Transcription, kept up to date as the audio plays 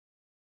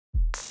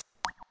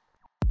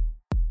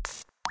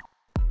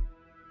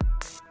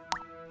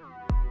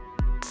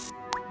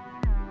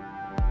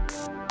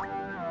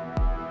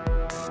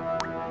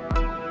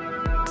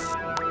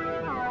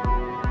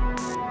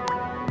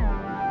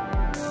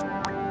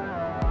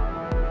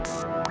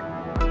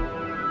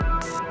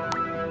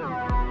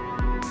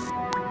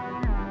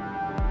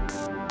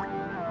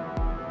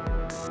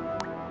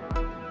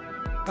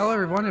Hello,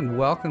 everyone, and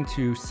welcome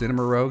to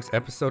Cinema Rogues,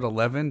 episode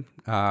 11.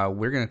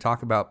 We're going to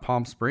talk about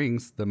Palm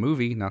Springs, the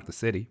movie, not the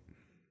city.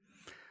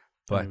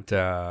 But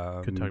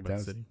Could talk about the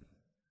city.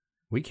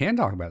 We can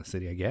talk about the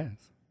city, I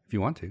guess, if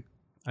you want to.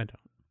 I don't.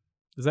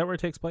 Is that where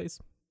it takes place?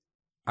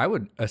 I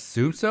would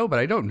assume so, but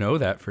I don't know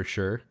that for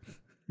sure.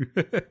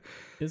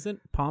 Isn't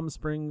Palm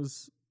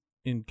Springs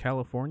in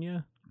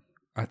California?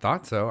 I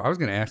thought so. I was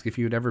going to ask if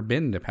you had ever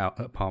been to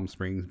Palm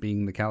Springs,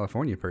 being the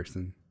California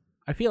person.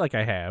 I feel like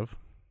I have,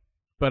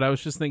 but I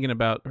was just thinking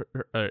about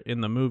her,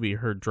 in the movie,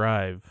 her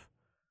drive.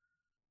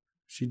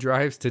 She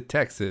drives to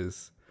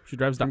Texas. She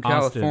drives to from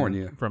Austin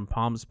California from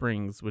Palm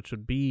Springs, which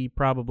would be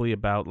probably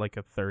about like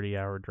a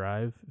 30-hour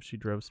drive if she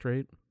drove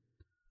straight.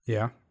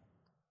 Yeah.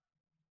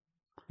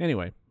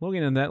 Anyway, we'll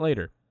get into that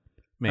later.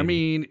 Maybe. I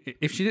mean,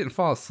 if she didn't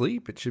fall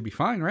asleep, it should be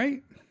fine,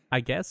 right? I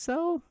guess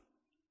so.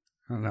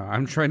 I don't know.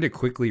 I'm trying to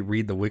quickly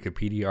read the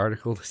Wikipedia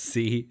article to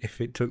see if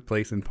it took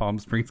place in Palm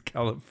Springs,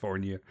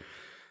 California.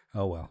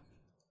 Oh, well.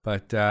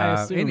 But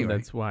I assume anyway.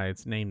 that's why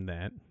it's named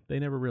that. They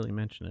never really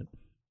mention it.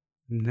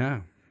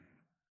 No.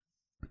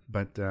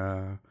 But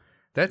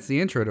that's the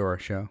intro to our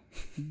show.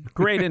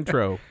 Great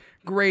intro.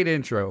 Great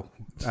intro.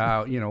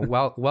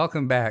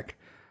 Welcome back.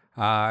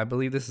 I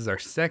believe this is our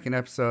second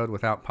episode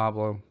without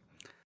Pablo.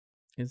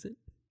 Is it?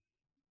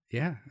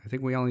 Yeah, I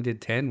think we only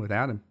did 10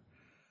 without him.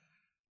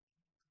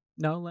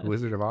 No.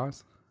 Wizard of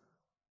Oz.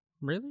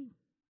 Really?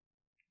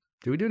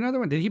 Did we do another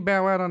one? Did he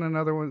bow out on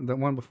another one, the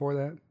one before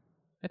that?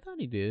 I thought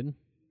he did.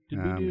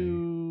 Did we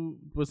do...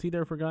 Was he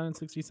there for Gone in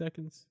 60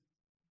 Seconds?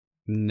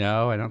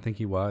 No, I don't think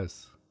he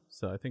was.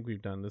 So I think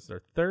we've done this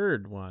our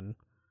third one.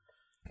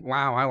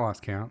 Wow, I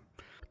lost count.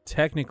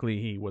 Technically,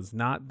 he was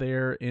not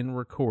there in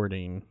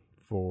recording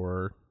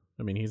for...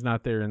 I mean, he's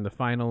not there in the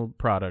final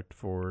product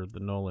for the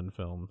Nolan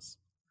films.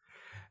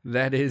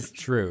 That is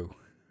true.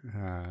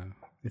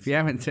 If you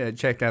haven't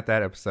checked out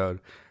that episode,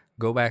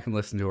 go back and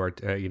listen to our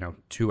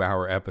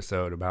 2-hour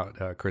episode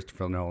about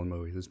Christopher Nolan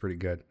movies. It's pretty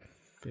good.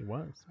 It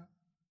was.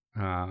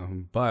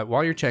 But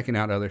while you're checking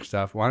out other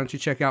stuff, why don't you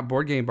check out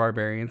Board Game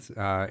Barbarians,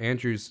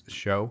 Andrew's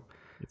show.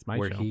 It's my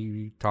where show.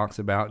 He talks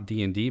about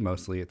D&D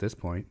mostly at this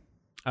point.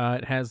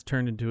 It has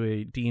turned into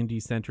a D&D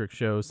centric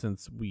show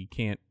since we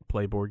can't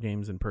play board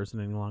games in person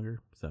any longer.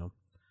 So,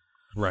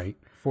 right.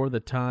 For the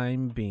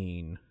time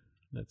being,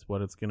 that's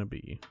what it's going to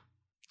be.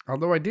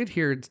 Although I did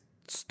hear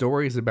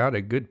stories about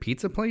a good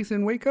pizza place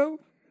in Waco?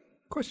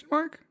 Question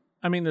mark?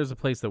 I mean, there's a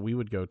place that we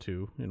would go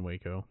to in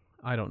Waco.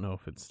 I don't know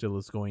if it still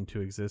is going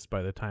to exist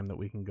by the time that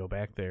we can go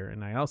back there.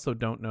 And I also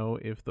don't know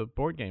if the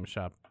board game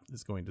shop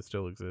is going to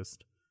still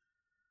exist.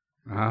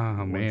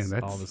 Oh, man.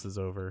 That's all this is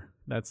over.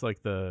 That's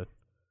like the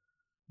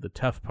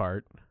tough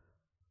part.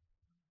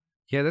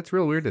 Yeah, that's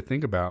real weird to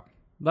think about.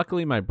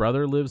 Luckily, my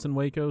brother lives in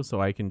Waco, so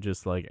I can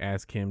just like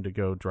ask him to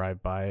go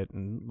drive by it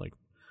and like,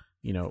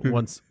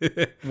 once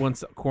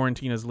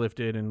quarantine is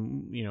lifted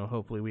and,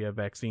 hopefully we have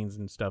vaccines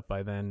and stuff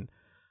by then,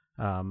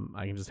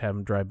 I can just have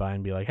him drive by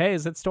and be like, hey,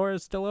 is that store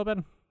still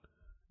open?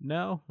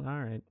 No? All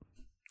right.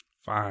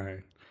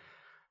 Fine.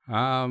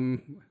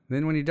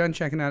 Then when you're done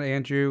checking out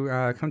Andrew,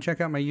 come check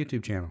out my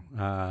YouTube channel.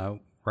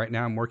 Right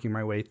now I'm working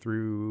my way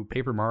through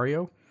Paper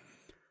Mario.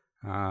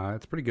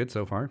 It's pretty good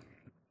so far.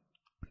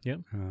 Yeah.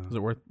 Is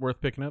it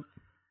worth picking up?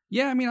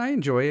 Yeah, I mean, I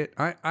enjoy it.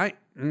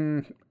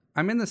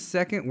 I'm in the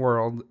second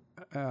world.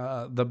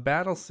 The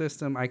battle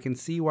system, I can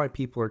see why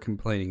people are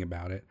complaining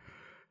about it.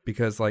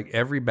 Because, like,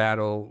 every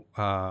battle,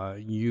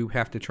 you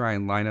have to try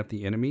and line up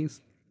the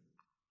enemies.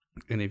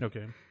 And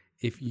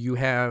if you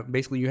have,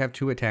 basically you have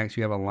two attacks.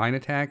 You have a line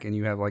attack and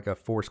you have, like, a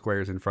 4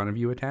 squares in front of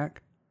you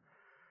attack.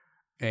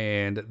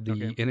 And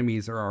the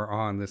enemies are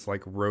on this,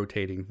 like,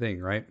 rotating thing,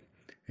 right?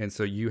 And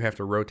so you have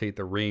to rotate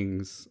the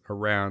rings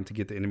around to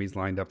get the enemies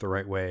lined up the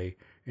right way.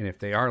 And if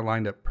they are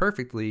lined up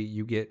perfectly,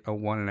 you get a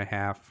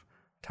 1.5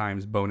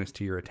 times bonus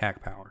to your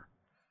attack power.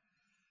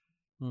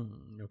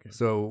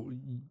 So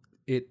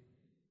it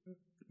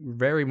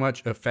very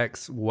much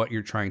affects what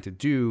you're trying to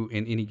do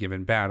in any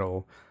given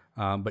battle.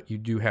 But you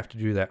do have to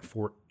do that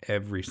for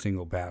every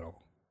single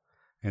battle.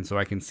 And so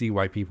I can see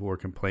why people were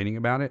complaining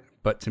about it.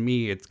 But to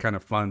me, it's kind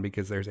of fun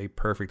because there's a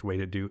perfect way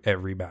to do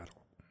every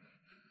battle.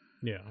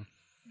 Yeah.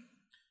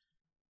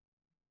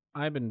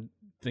 I've been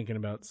thinking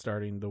about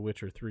starting The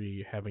Witcher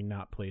 3, having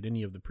not played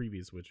any of the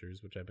previous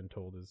Witchers, which I've been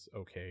told is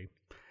okay.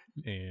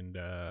 And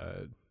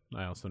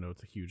I also know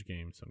it's a huge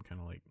game, so I'm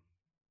kind of like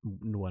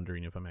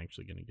wondering if I'm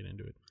actually going to get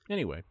into it.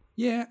 Anyway.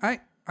 Yeah, I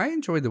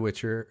enjoyed The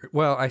Witcher.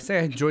 Well, I say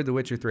I enjoyed The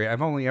Witcher 3.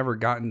 I've only ever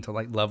gotten to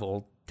like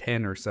level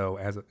 10 or so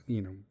as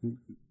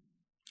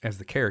as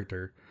the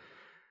character.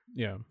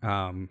 Yeah.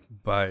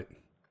 But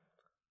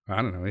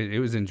I don't know. It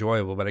was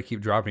enjoyable, but I keep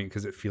dropping it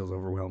because it feels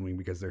overwhelming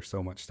because there's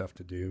so much stuff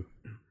to do.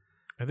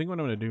 I think what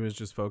I'm going to do is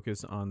just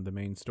focus on the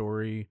main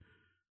story.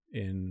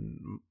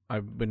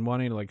 I've been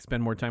wanting to like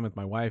spend more time with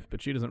my wife,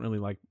 but she doesn't really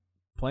like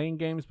playing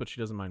games, but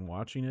she doesn't mind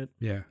watching it.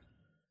 Yeah.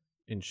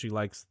 And she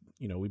likes,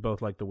 we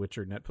both like the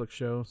Witcher Netflix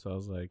show. So I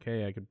was like,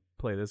 hey, I could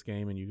play this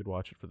game and you could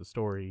watch it for the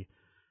story.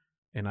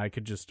 And I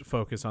could just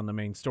focus on the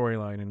main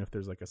storyline. And if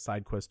there's like a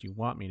side quest you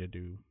want me to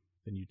do,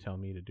 then you tell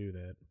me to do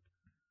that.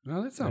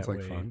 Oh, that sounds That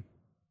like way. fun.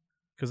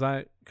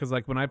 Because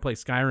like when I play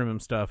Skyrim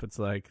and stuff, it's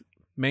like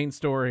main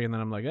story, and then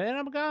I'm like, and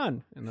I'm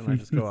gone, and then I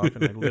just go off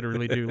and I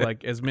literally do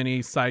like as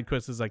many side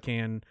quests as I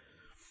can.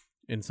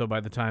 And so by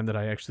the time that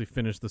I actually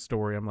finish the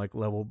story, I'm like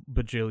level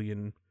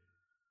bajillion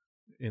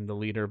in the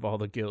leader of all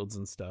the guilds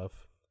and stuff.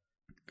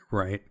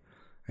 Right.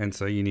 And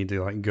so you need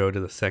to like go to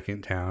the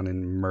second town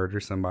and murder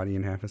somebody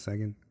in half a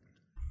second.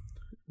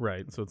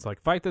 Right. So it's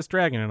like, fight this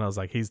dragon. And I was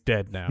like, he's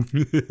dead now.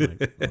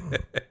 Like,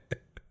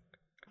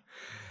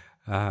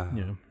 yeah.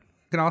 You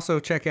can also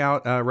check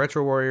out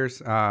Retro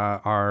Warriors,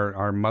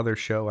 our mother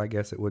show, I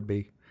guess it would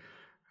be.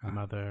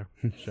 Mother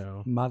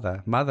show.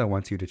 Mother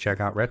wants you to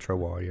check out Retro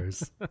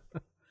Warriors.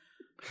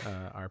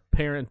 Our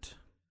parent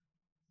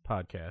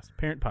podcast.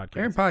 Parent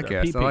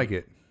podcast. I like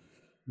it.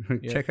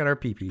 Yeah. Check out our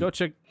PP. Go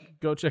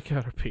check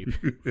out our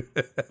PP.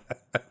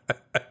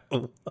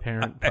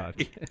 Parent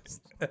podcast.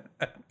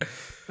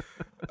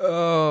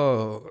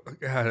 Oh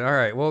God! All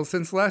right. Well,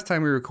 since last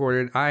time we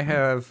recorded, I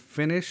have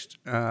finished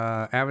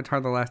Avatar: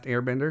 The Last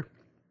Airbender.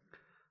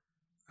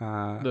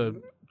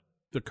 The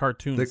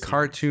cartoon. The series.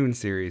 cartoon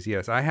series.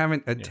 Yes, I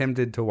haven't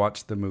attempted to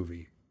watch the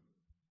movie.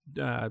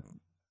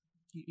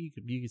 You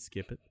could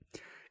skip it.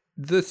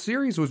 The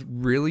series was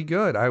really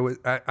good.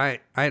 I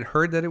had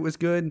heard that it was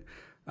good,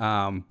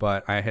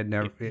 but I had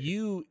never.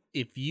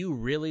 If you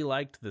really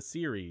liked the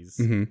series,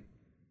 Mhm.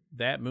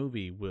 that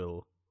movie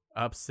will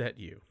upset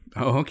you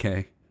Oh,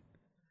 okay.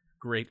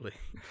 greatly.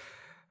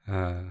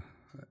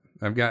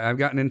 I've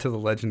gotten into the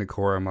Legend of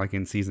Korra. I'm like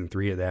in season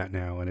 3 of that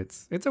now, and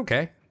it's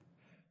okay.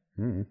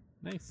 Mm.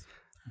 Nice.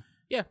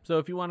 Yeah. So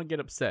if you want to get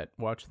upset,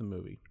 watch the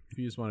movie. If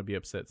you just want to be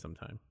upset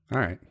sometime. All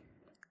right.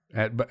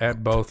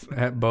 At both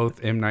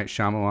M. Night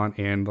Shyamalan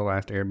and The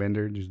Last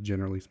Airbender, just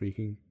generally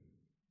speaking.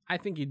 I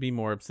think you'd be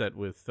more upset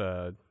with.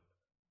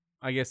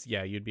 I guess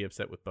you'd be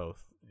upset with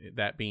both.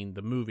 That being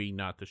the movie,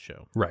 not the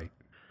show. Right.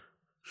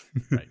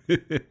 Right.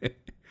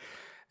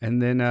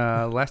 And then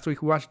last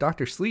week we watched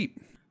Dr.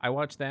 Sleep. I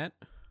watched that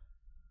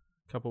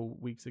a couple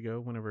weeks ago,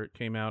 whenever it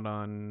came out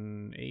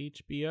on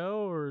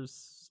HBO or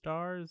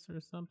Stars or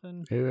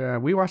something.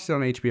 We watched it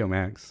on HBO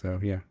Max, so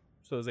yeah.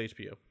 So it was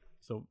HBO.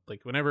 So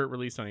like whenever it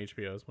released on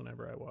HBO is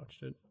whenever I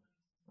watched it.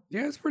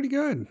 Yeah, it's pretty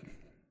good.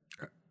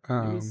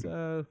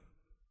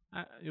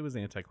 It was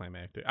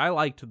anticlimactic. I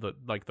liked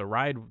the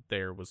ride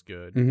there was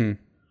good, Mm-hmm.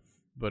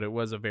 but it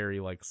was a very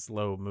like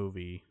slow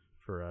movie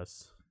for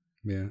us.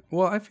 Yeah.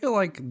 Well, I feel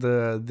like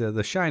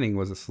the Shining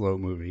was a slow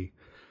movie.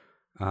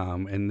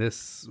 And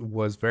this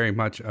was very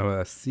much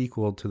a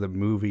sequel to the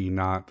movie,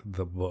 not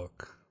the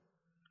book.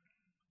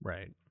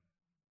 Right.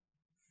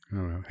 I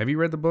don't know. Have you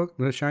read the book,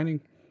 The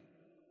Shining?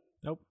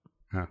 Nope.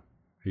 Have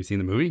you seen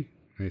the movie,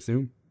 I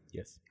assume?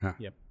 Yes.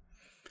 Yep.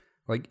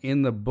 Like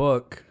in the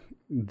book,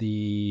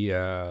 the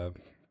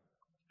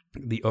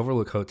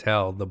Overlook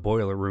Hotel, the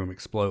boiler room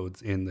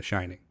explodes in The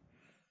Shining.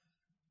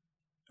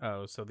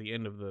 Oh, so the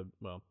end of the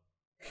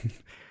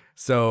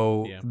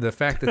So Yeah. the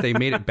fact that they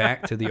made it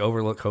back to the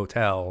Overlook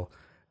Hotel,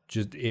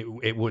 just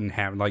it wouldn't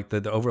happen. Like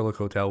the Overlook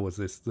Hotel was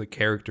the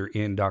character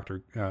in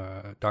Dr.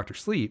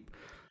 Sleep,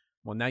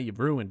 Well, now you've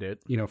ruined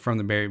it. from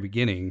the very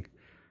beginning.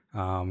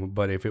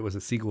 But if it was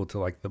a sequel to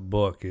like the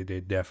book,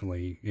 it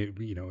definitely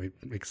it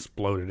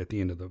exploded at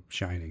the end of The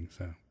Shining.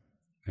 So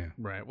yeah,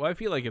 Right. Well, I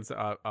feel like it's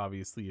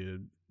obviously a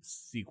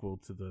sequel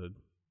to the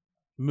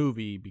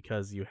movie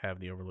because you have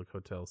the Overlook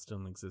Hotel still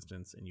in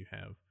existence and you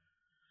have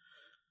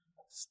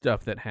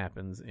stuff that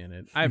happens in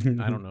it. I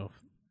don't know.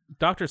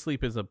 Doctor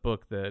Sleep is a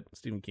book that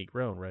Stephen King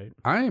wrote, right?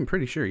 I am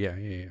pretty sure. Yeah.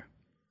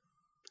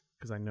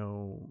 Because I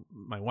know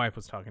my wife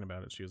was talking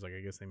about it. She was like,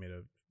 I guess they made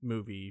a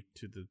movie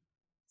to the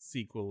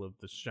sequel of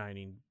the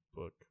Shining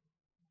book.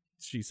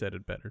 She said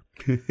it better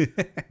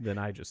than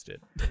I just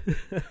did.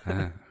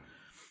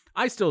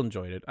 I still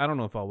enjoyed it. I don't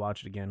know if I'll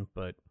watch it again,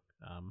 but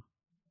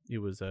it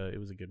was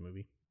a good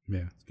movie.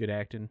 Yeah. It's good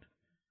acting,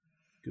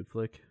 good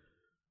flick.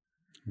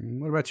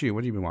 What about you?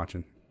 What have you been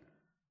watching?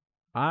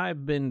 I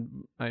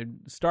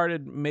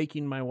started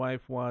making my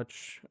wife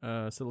watch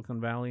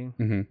Silicon Valley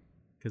Mm-hmm.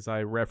 because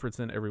I reference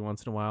it every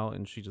once in a while,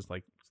 and she just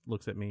like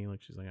looks at me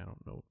like she's like, I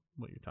don't know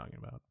what you're talking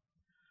about.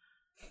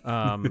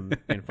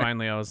 And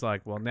finally I was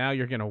like, well, now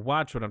you're gonna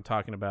watch what I'm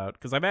talking about,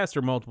 because I've asked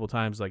her multiple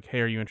times like, hey,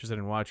 are you interested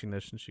in watching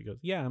this? And she goes,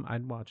 yeah,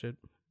 I'd watch it,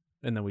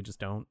 and then we just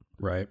don't.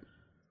 Right.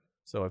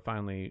 So I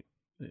finally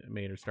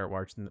made her start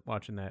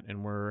watching that,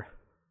 and we're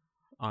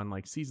on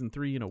like season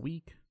 3 in a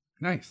week,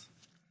 Nice.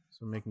 so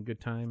we're making good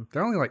time.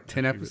 They're only like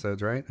 10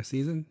 episodes, right? A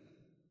season?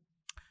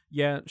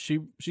 Yeah,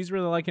 she's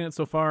really liking it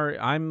so far.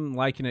 I'm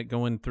liking it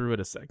going through it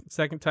a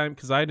second time,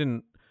 because I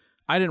didn't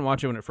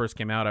watch it when it first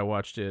came out. I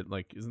watched it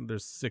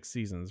there's 6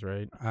 seasons,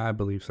 right? I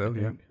believe so,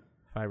 yeah.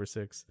 5 or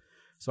 6.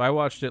 So I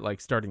watched it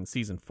like starting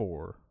season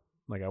 4.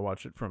 Like I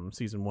watched it from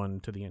season 1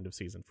 to the end of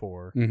season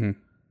 4. Mm-hmm.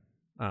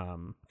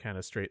 Kind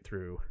of straight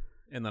through.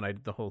 And then I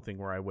did the whole thing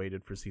where I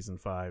waited for season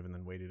 5 and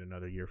then waited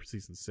another year for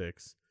season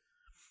 6.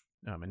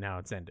 And now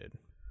it's ended.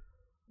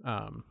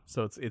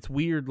 So it's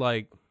weird,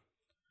 like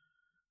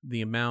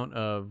the amount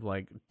of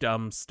like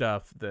dumb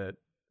stuff that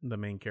the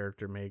main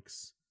character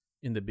makes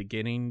in the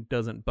beginning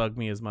doesn't bug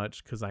me as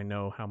much because I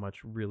know how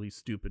much really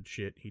stupid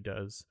shit he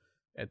does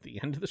at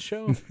the end of the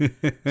show.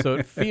 So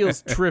it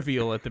feels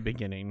trivial at the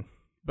beginning,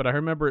 but I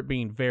remember it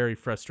being very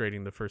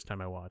frustrating the first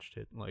time I watched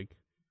it. Like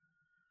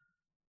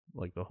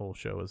the whole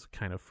show is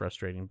kind of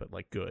frustrating, but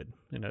like good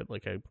in a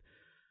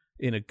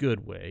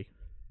good way.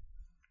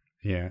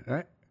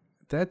 Yeah,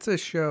 that's a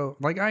show.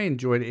 Like I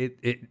enjoyed it.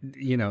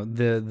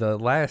 The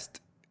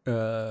last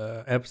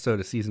episode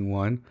of season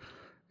 1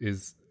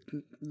 is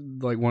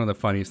like one of the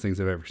funniest things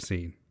I've ever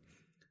seen.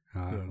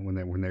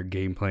 When they're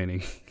game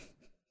planning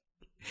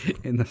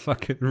in the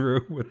fucking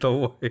room with the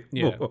whiteboard.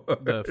 Yeah,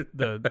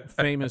 the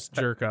famous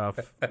jerk off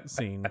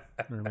scene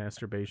or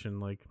masturbation.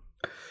 Like,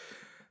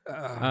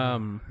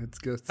 it's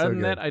good. So other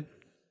than good. that,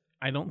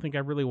 I don't think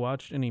I've really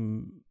watched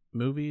any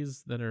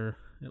movies that are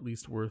at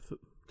least worth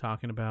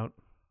talking about.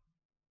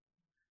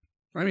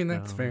 I mean,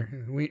 that's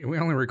fair. We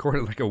only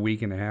recorded like a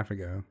week and a half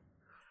ago.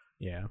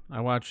 Yeah,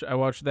 I watched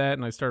that,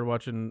 and I started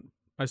watching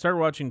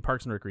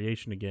Parks and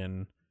Recreation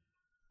again,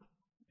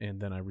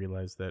 and then I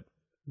realized that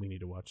we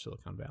need to watch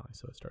Silicon Valley,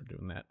 so I started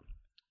doing that.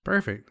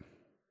 Perfect.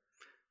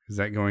 Is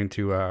that going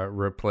to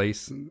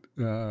replace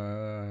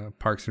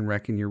Parks and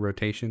Rec in your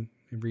rotation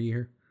every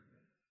year?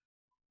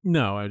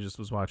 No, I just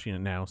was watching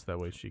it now, so that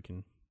way she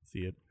can see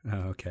it.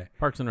 Oh, okay.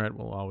 Parks and Rec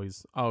will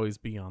always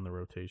be on the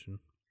rotation.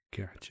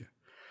 Gotcha.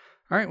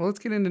 All right, well, let's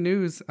get into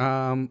news.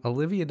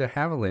 Olivia de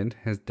Havilland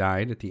has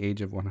died at the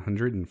age of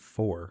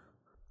 104.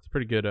 It's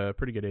pretty good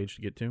age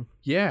to get to.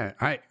 Yeah,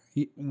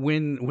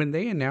 when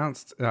they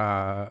announced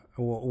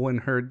when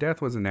her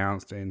death was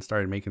announced and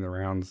started making the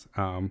rounds,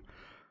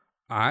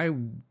 I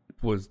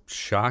was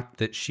shocked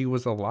that she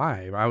was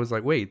alive. I was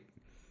like, wait,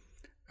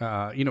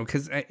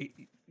 because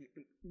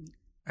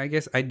I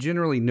guess I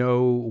generally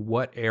know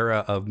what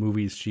era of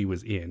movies she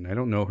was in. I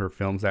don't know her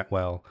films that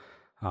well.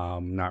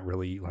 Not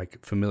really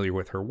like familiar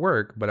with her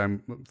work, but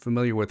I'm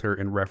familiar with her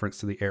in reference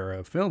to the era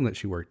of film that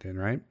she worked in,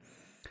 right?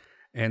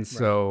 And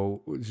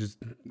so just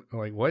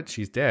like, what?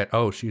 She's dead.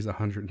 Oh, she's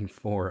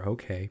 104.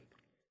 Okay.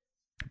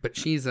 But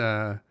she's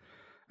a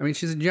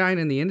giant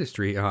in the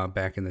industry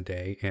back in the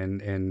day,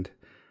 and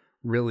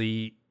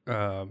really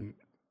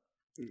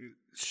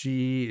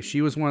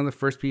she was one of the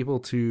first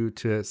people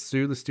to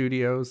sue the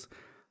studios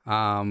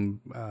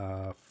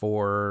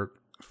for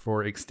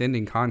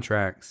extending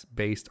contracts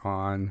based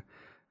on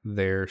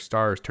their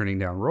stars turning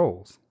down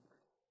roles,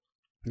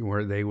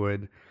 where they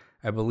would,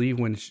 I believe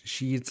when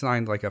she had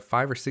signed like a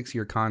 5 or 6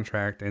 year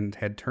contract and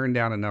had turned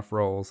down enough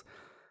roles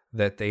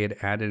that they had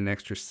added an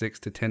extra 6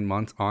 to 10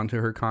 months onto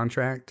her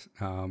contract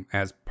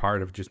as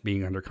part of just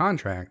being under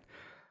contract,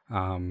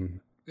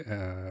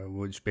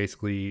 which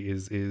basically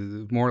is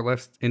more or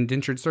less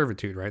indentured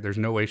servitude, right? There's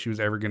no way she was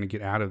ever going to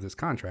get out of this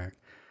contract.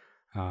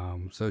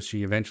 So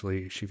she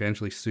eventually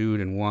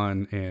sued and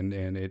won, and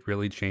it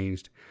really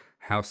changed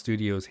how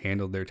studios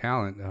handled their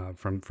talent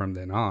from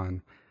then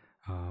on.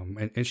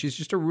 And she's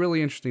just a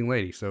really interesting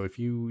lady. So if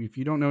you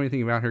don't know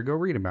anything about her, go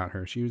read about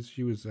her. She was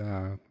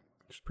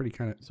just pretty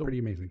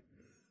amazing.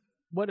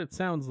 What it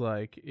sounds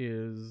like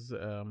is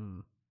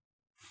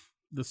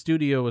the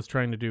studio was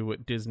trying to do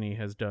what Disney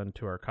has done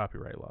to our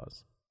copyright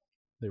laws.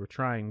 They were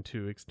trying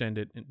to extend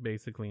it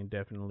basically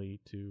indefinitely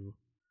to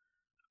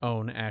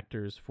own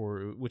actors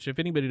which, if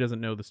anybody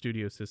doesn't know the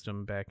studio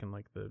system back in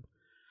like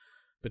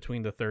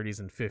between the 30s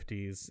and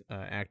 50s,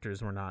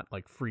 actors were not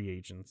like free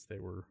agents. They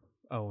were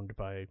owned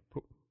by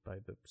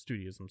the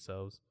studios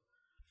themselves.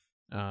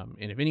 And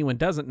if anyone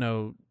doesn't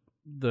know,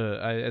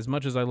 as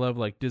much as I love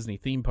like Disney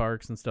theme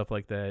parks and stuff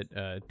like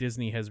that,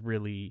 Disney has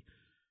really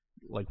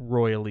like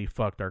royally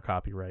fucked our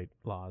copyright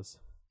laws.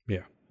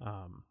 Yeah.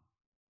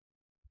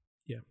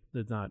 Yeah,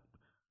 it's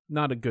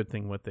not a good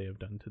thing what they have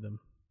done to them.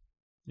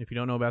 If you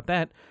don't know about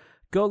that,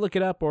 go look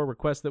it up or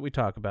request that we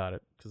talk about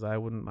it, because I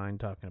wouldn't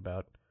mind talking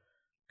about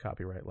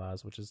copyright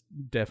laws, which is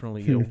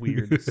definitely a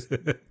weird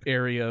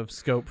area of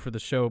scope for the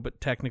show,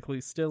 but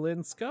technically still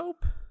in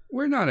scope.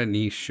 We're not a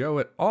niche show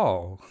at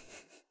all.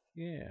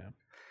 Yeah.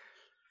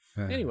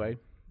 Anyway,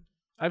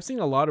 I've seen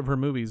a lot of her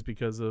movies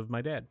because of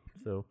my dad.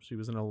 So she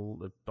was in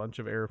a bunch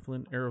of Errol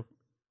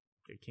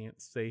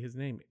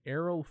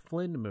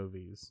Flynn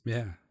movies.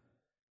 Yeah.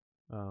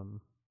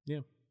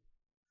 Yeah.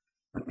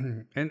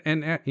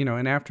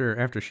 And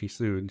after she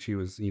sued, she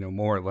was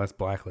more or less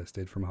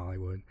blacklisted from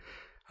Hollywood.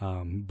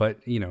 But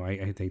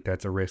I think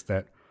that's a risk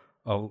that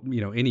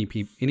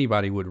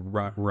anybody would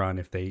run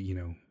if they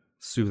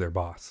sue their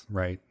boss,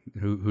 right?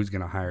 Who's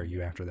going to hire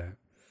you after that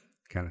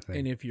kind of thing?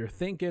 And if you're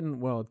thinking,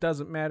 well, it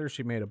doesn't matter,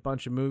 she made a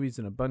bunch of movies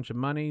and a bunch of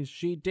money,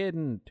 she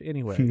didn't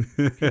anyway.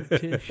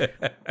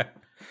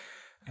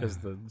 Because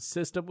the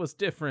system was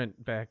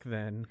different back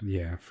then.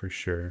 Yeah, for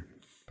sure.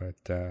 But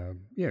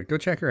go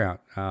check her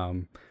out.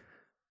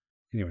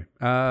 Anyway,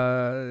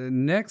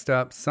 next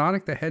up,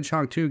 Sonic the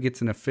Hedgehog 2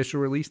 gets an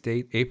official release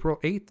date, April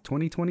 8th,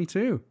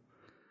 2022.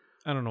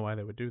 I don't know why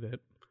they would do that.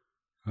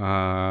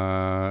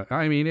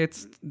 I mean,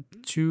 it's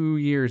 2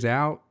 years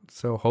out,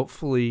 so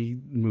hopefully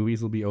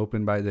movies will be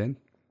open by then.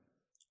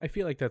 I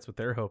feel like that's what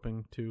they're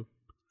hoping to.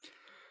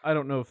 I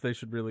don't know if they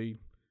should really.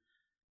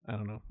 I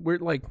don't know. We're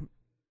like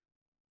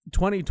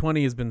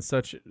 2020 has been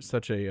such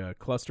a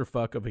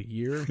clusterfuck of a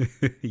year.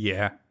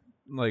 Yeah.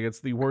 Like it's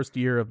the worst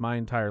year of my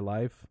entire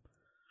life.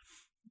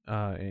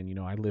 And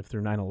I lived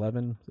through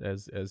 9/11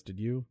 as did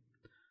you.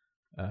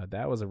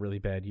 That was a really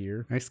bad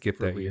year. I skipped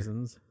for that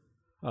reasons.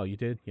 Oh, you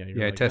did? Yeah.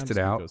 Yeah, I tested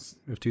out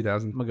of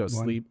 2000. I'm gonna go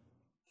sleep.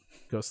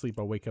 Go sleep.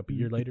 I'll wake up a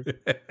year later.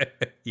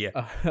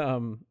 Yeah.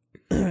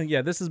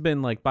 Yeah. This has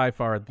been like by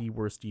far the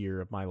worst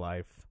year of my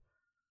life.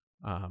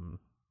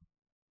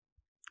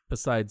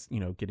 Besides,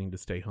 getting to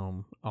stay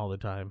home all the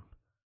time,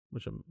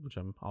 which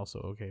I'm also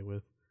okay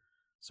with,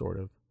 sort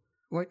of.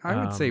 Like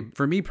I would say,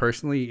 for me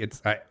personally,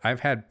 I've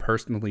had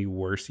personally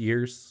worse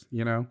years.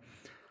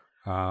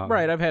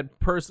 Right. I've had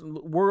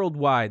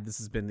worldwide. This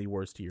has been the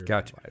worst year of my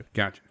life.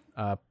 Gotcha.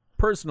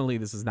 Personally,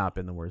 this has not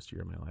been the worst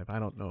year of my life. I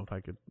don't know if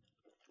I could.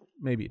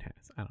 Maybe it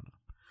has. I don't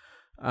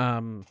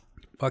know.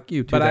 Fuck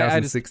you,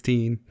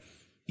 2016.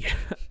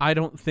 I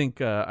don't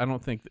think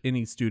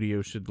any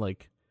studio should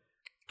like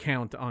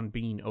count on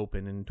being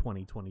open in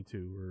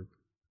 2022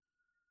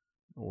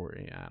 or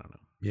I don't know.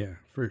 Yeah,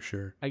 for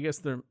sure. I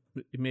guess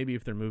maybe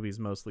if their movie's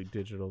mostly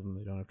digital, then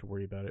they don't have to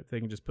worry about it. If they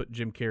can just put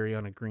Jim Carrey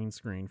on a green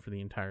screen for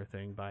the entire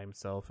thing by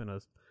himself in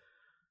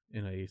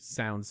a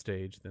sound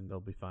stage, then they'll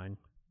be fine.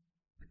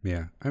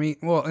 Yeah, I mean,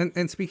 well,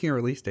 and speaking of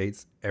release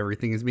dates,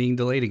 everything is being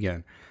delayed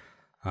again.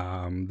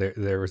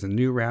 There was a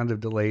new round of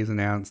delays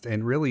announced,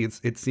 and really,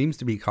 it seems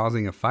to be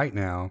causing a fight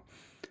now.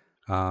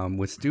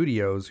 With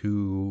studios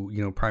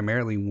who,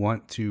 primarily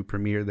want to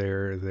premiere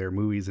their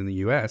movies in the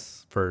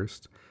U.S.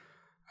 first.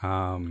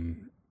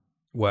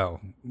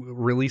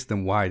 Release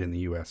them wide in the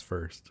U.S.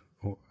 first.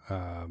 Well,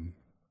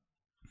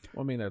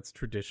 I mean, that's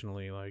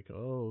traditionally like,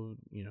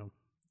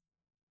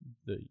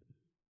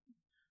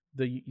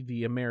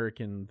 the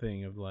American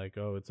thing of like,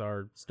 it's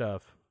our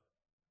stuff,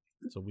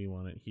 so we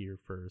want it here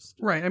first.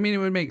 Right. I mean, it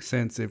would make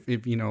sense if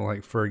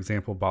like, for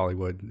example,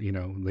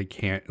 Bollywood, they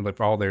can't,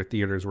 if all their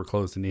theaters were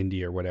closed in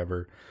India or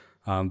whatever,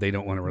 they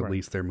don't want to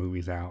release their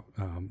movies out.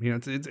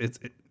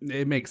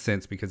 It makes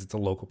sense because it's a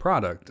local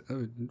product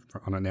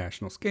on a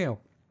national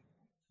scale.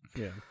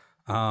 Yeah.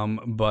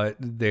 But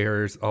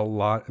there's a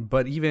lot,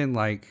 but even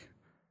like,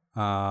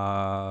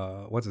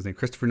 what's his name?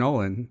 Christopher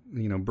Nolan,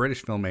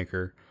 British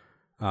filmmaker,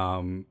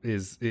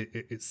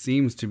 it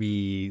seems to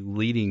be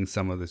leading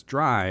some of this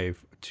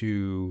drive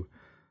to,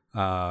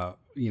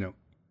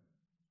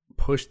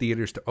 push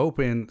theaters to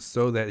open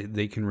so that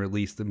they can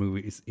release the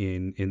movies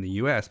in the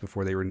U.S.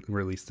 before they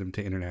release them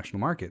to international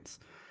markets.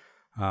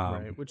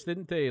 Right. Which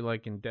didn't they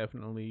like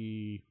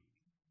indefinitely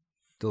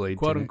delayed,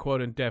 quote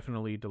unquote,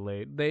 indefinitely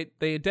delayed.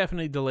 They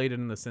definitely delayed it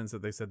in the sense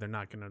that they said they're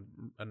not going to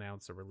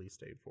announce a release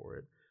date for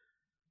it,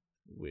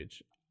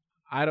 which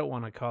I don't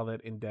want to call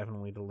that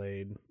indefinitely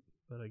delayed.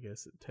 But I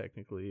guess it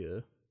technically,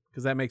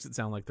 because that makes it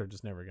sound like they're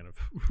just never going to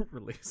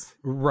release.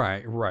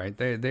 Right.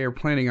 They are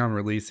planning on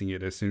releasing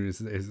it as soon as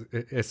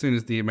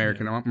the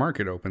American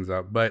market opens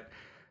up. But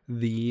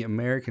the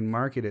American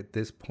market at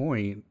this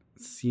point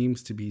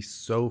seems to be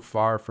so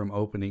far from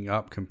opening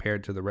up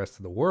compared to the rest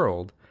of the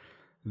world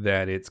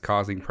that it's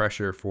causing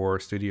pressure for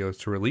studios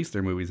to release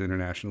their movies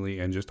internationally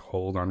and just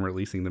hold on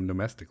releasing them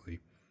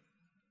domestically.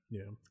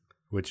 Yeah,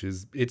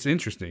 it's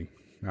interesting.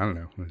 I don't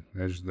know.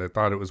 I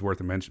thought it was worth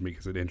a mention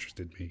because it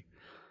interested me.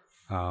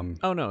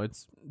 Oh no,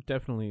 it's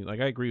definitely like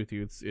I agree with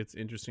you. It's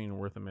interesting and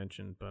worth a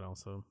mention, but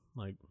also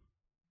like,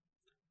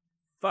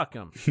 fuck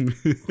them.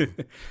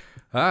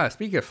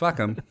 Speaking of fuck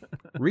them,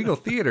 Regal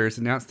Theaters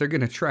announced they're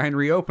going to try and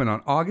reopen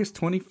on August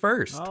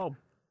 21st. Oh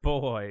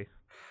boy,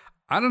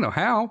 I don't know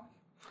how,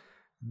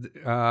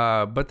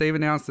 but they've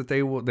announced that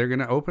they're going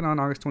to open on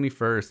August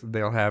 21st.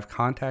 They'll have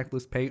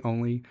contactless pay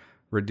only.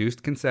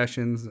 Reduced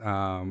concessions,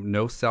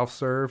 no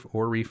self-serve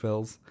or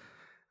refills.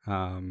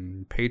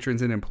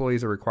 Patrons and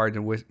employees are required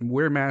to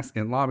wear masks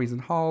in lobbies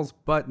and halls,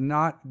 but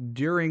not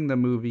during the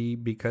movie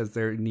because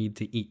they need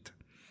to eat.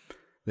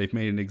 They've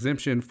made an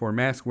exemption for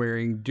mask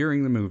wearing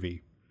during the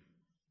movie.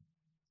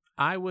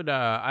 I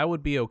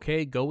would be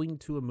okay going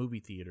to a movie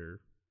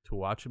theater to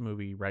watch a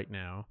movie right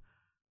now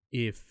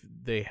if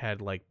they had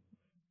like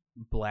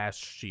blast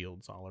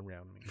shields all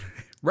around me.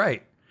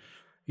 Right.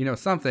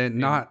 Something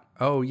not,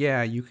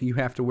 you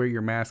have to wear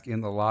your mask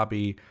in the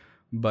lobby,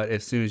 but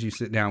as soon as you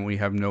sit down, we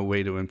have no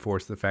way to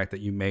enforce the fact that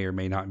you may or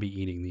may not be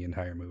eating the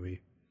entire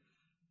movie.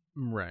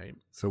 Right.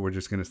 So we're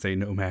just going to say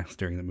no mask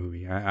during the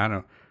movie. I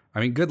don't, I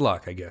mean, good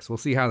luck, I guess. We'll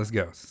see how this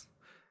goes.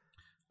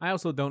 I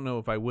also don't know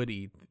if I would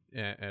eat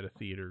at a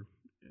theater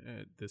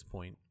at this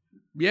point.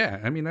 Yeah,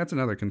 I mean, that's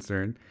another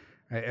concern.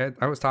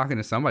 I was talking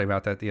to somebody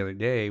about that the other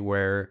day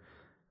where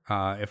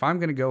if I'm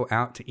going to go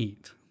out to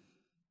eat,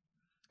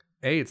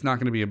 it's not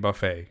going to be a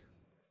buffet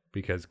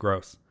because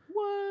gross.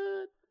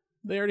 What?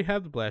 They already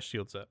have the blast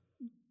shields up.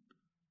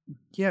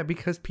 Yeah,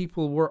 because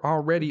people were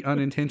already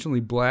unintentionally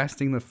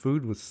blasting the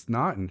food with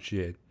snot and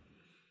shit.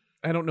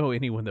 I don't know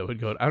anyone that would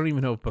go. I don't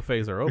even know if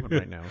buffets are open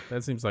right now.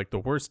 That seems like the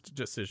worst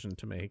decision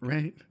to make.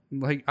 Right?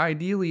 Like,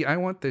 ideally, I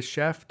want the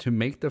chef to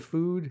make the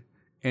food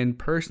and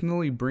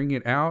personally bring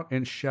it out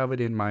and shove it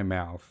in my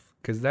mouth.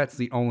 because that's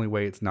the only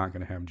way it's not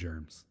going to have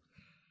germs.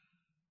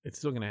 It's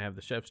still going to have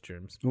the chef's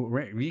germs. Well,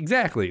 right,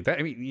 exactly.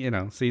 I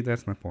mean, see,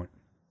 that's my point.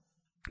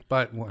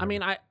 But whatever. I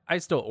mean, I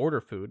still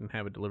order food and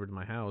have it delivered to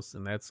my house,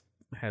 and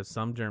has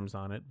some germs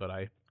on it, but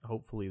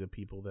hopefully the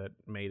people that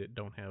made it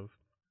don't have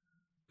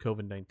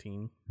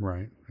COVID-19.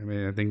 Right. I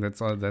mean, I think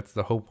that's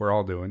the hope we're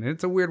all doing.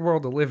 It's a weird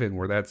world to live in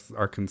where that's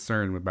our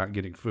concern about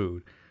getting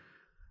food.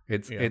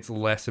 It's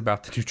less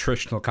about the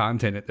nutritional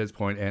content at this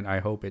point, and I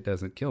hope it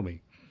doesn't kill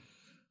me.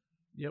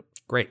 Yep.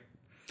 Great.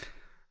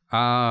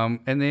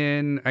 And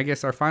then I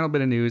guess our final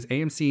bit of news,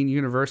 AMC and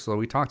Universal,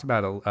 we talked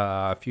about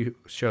a few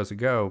shows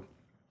ago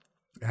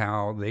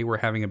how they were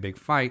having a big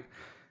fight,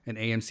 and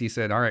AMC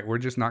said, all right, we're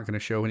just not going to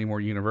show any more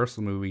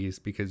Universal movies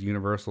because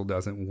Universal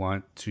doesn't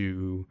want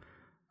to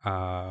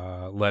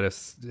let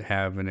us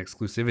have an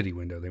exclusivity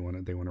window. They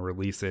want to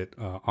release it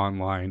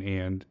online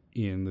and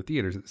in the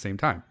theaters at the same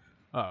time.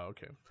 Oh,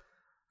 okay.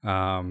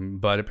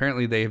 But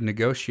apparently they have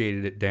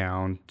negotiated it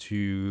down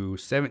to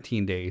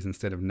 17 days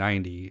instead of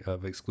 90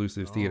 of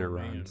exclusive theater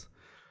runs.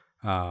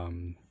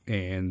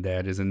 And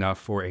that is enough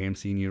for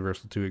AMC and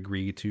Universal to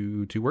agree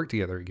to work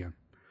together again.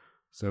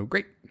 So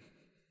great.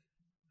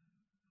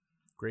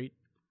 Great.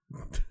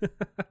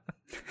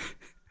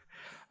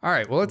 All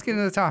right. Well, let's get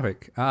into the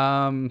topic.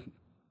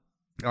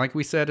 Like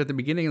we said at the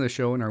beginning of the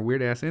show in our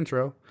weird ass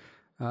intro,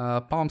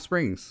 Palm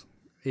Springs.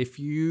 If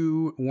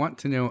you want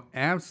to know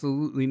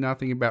absolutely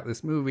nothing about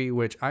this movie,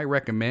 which I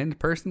recommend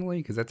personally,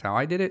 because that's how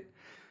I did it,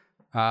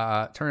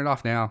 turn it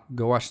off now,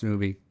 go watch the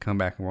movie, come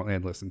back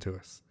and listen to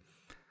us.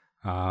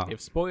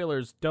 If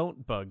spoilers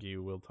don't bug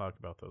you, we'll talk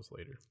about those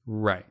later.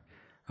 Right.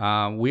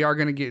 We are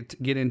going to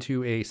get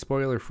into a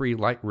spoiler-free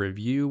light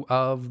review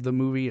of the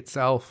movie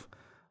itself.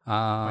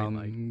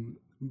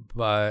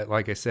 But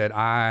like I said,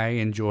 I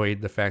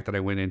enjoyed the fact that I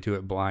went into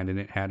it blind and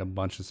it had a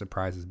bunch of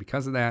surprises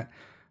because of that.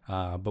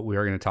 But we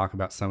are going to talk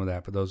about some of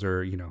that. But those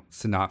are,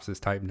 synopsis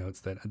type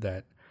notes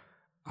that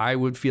I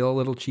would feel a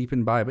little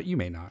cheapened by, but you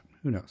may not.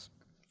 Who knows?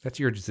 That's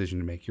your decision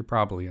to make. You're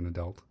probably an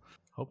adult.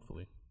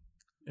 Hopefully.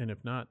 And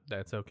if not,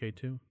 that's okay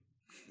too.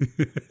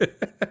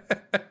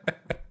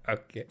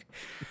 Okay.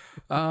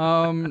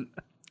 No,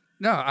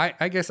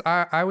 I guess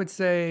I would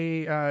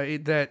say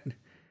that.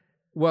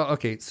 Well,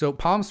 okay. So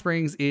Palm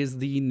Springs is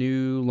the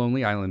new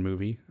Lonely Island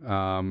movie.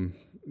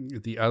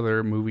 The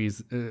other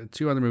movies,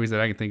 two other movies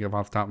that I can think of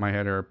off the top of my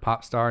head are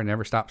Pop Star,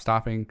 Never Stop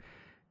Stopping,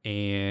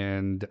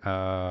 and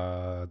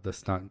the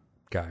stunt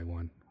guy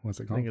one. What's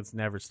it called? I think it's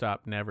Never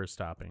Stop, Never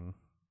Stopping.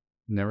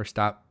 Never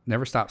Stop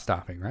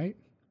Stopping, right?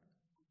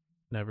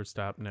 Never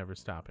Stop, Never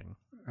Stopping.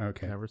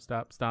 Okay. Never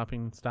Stop,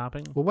 Stopping.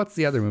 Well, what's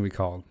the other movie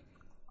called?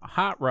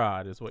 Hot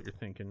Rod is what you're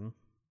thinking.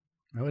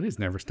 Oh, it is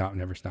Never Stop,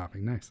 Never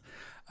Stopping. Nice.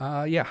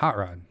 Yeah, Hot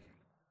Rod.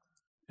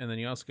 And then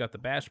you also got the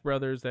Bash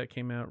Brothers that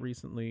came out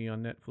recently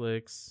on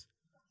Netflix.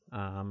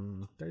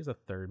 There's a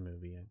third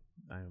movie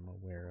I'm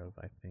aware of,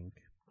 I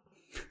think.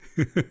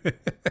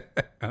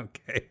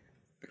 Okay.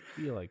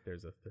 I feel like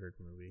there's a third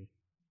movie.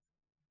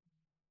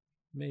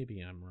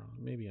 Maybe I'm wrong.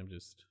 Maybe I'm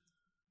just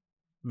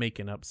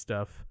making up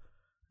stuff.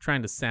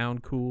 Trying to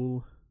sound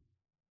cool.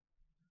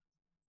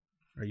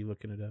 Are you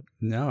looking it up?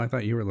 No, I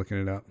thought you were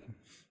looking it up.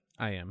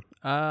 I am.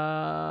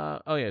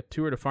 Oh yeah,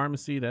 Tour to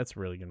Pharmacy. That's a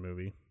really good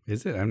movie.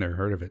 Is it? I've never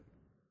heard of it.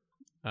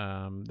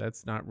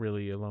 That's not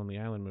really a Lonely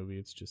Island movie.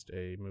 It's just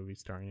a movie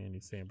starring Andy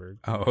Samberg.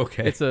 Oh,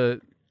 okay.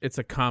 It's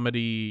a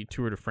comedy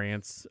Tour de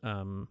France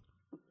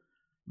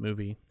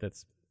movie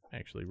that's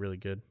actually really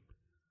good.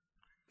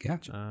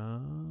 Gotcha.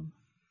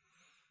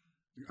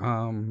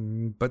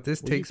 But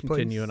this takes place.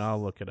 Continue, and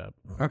I'll look it up.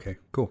 Okay,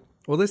 cool.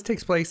 Well, this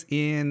takes place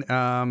in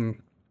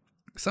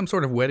some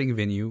sort of wedding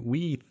venue.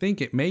 We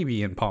think it may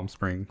be in Palm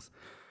Springs,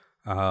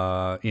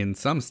 in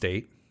some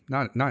state.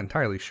 Not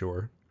entirely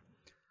sure.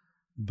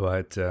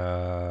 But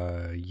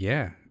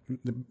yeah,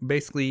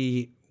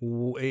 basically,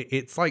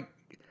 it's like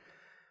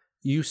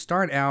you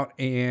start out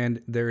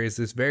and there is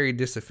this very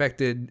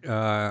disaffected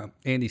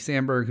Andy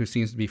Samberg who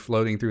seems to be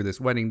floating through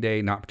this wedding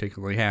day, not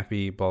particularly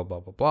happy. Blah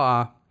blah blah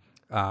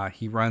blah.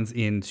 He runs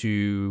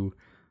into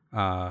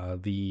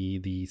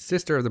the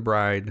sister of the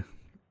bride,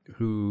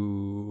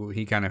 who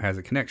he kind of has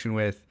a connection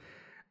with,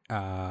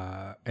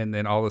 and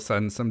then all of a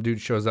sudden, some dude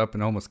shows up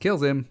and almost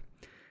kills him.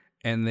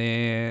 And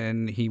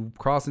then he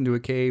crawls into a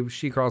cave,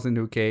 she crawls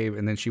into a cave,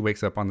 and then she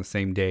wakes up on the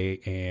same day.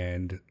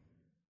 And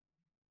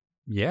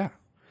yeah,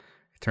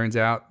 it turns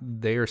out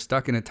they are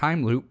stuck in a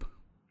time loop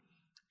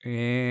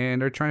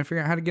and are trying to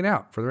figure out how to get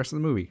out for the rest of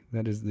the movie.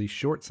 That is the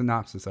short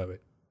synopsis of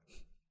it.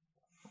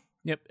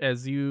 Yep,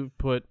 as you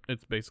put,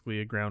 it's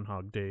basically a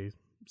Groundhog Day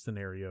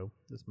scenario.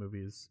 This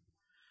movie is,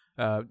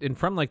 and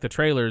from like the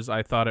trailers,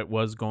 I thought it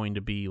was going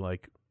to be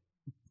like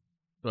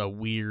a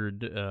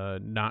weird,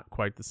 not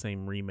quite the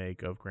same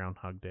remake of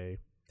Groundhog Day,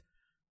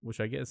 which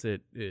I guess it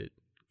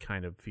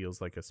kind of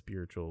feels like a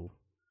spiritual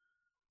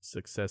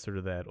successor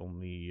to that,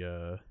 only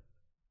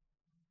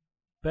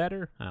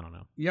better. I don't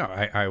know.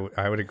 Yeah,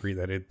 I would agree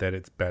that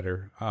it's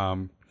better.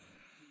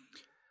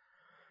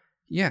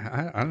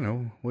 Yeah, I don't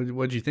know.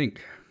 What'd you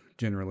think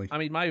generally? I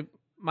mean,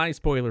 my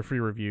spoiler-free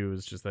review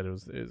is just that it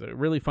was a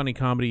really funny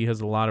comedy.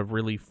 Has a lot of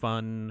really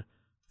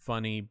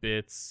funny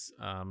bits,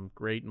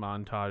 great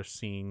montage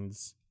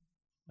scenes,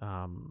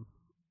 and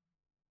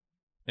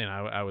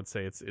I would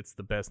say it's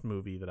the best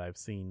movie that I've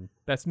seen,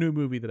 best new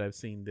movie that I've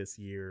seen this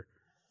year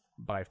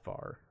by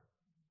far.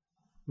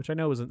 Which I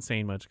know isn't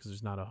saying much because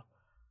there's not a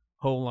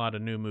whole lot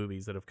of new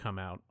movies that have come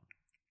out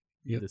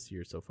this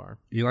year so far.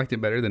 You liked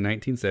it better than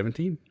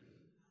 1917?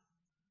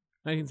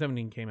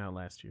 1917 came out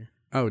last year.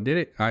 Oh, did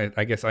it?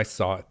 I guess I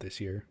saw it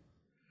this year.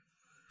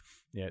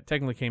 Yeah, it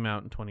technically came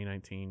out in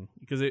 2019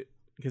 because it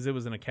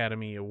was an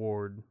Academy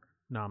Award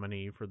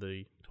nominee for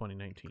the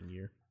 2019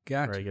 year.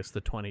 Gotcha. Or I guess the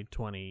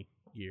 2020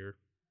 year.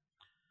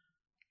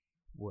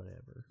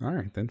 Whatever. All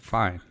right, then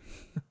fine.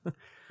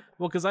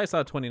 Well, because I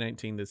saw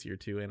 2019 this year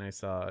too, and I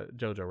saw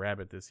Jojo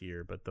Rabbit this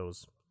year, but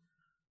those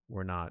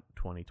were not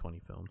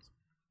 2020 films.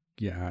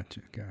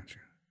 Gotcha.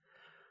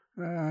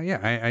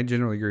 Yeah, I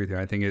generally agree with you.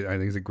 I think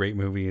it's a great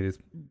movie. It is.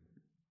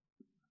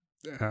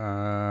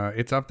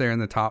 It's up there in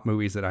the top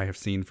movies that I have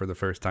seen for the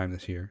first time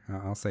this year.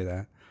 I'll say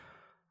that.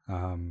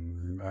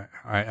 I'm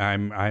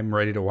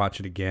ready to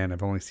watch it again.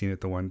 I've only seen it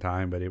the one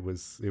time, but it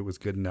was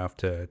good enough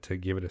to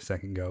give it a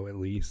second go at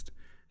least,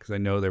 because I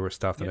know there was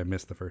stuff that I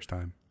missed the first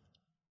time.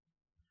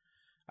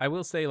 I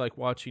will say, like,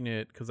 watching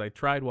it, because I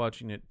tried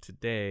watching it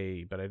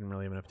today, but I didn't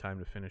really have enough time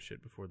to finish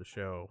it before the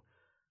show.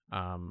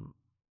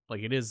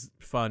 Like, it is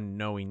fun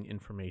knowing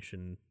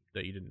information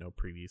that you didn't know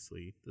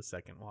previously the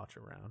second watch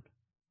around.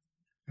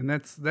 And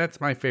that's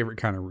my favorite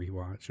kind of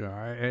rewatch.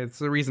 It's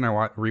the reason I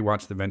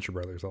rewatch the Venture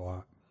Brothers a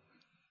lot.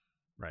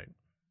 Right.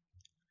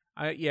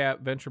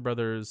 Venture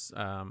Brothers.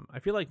 I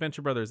feel like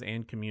Venture Brothers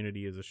and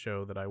Community is a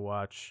show that I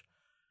watch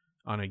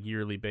on a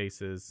yearly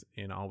basis,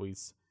 and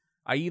always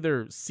I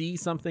either see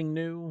something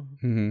new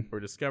or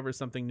discover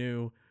something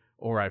new,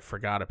 or I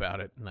forgot about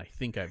it and I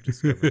think I've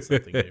discovered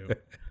something new.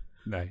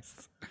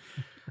 Nice.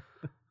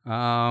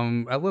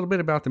 A little bit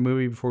about the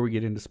movie before we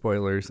get into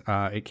spoilers.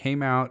 It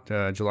came out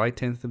July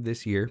 10th of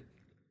this year.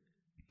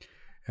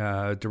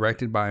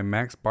 Directed by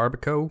Max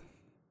Barbaco,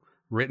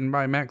 written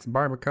by Max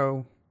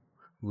Barbaco,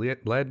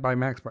 led by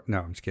Max. No,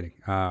 I'm just kidding.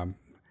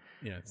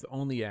 It's the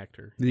only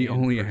actor. The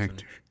only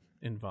actor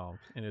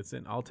involved,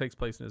 and all takes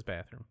place in his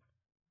bathroom.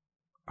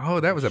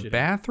 Oh, that was a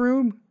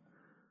bathroom?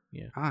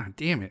 Yeah. Ah,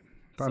 damn it.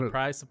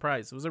 Surprise.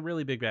 It was a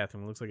really big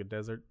bathroom. It looks like a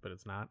desert, but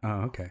it's not.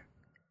 Oh, okay.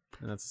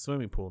 And that's a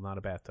swimming pool, not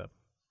a bathtub.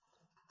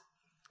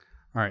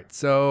 All right.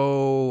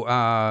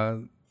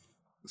 So,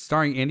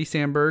 starring Andy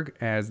Samberg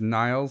as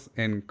Niles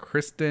and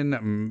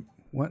Kristen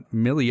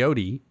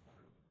Milioti.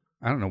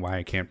 I don't know why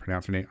I can't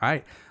pronounce her name.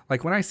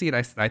 When I see it,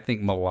 I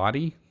think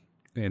Melody.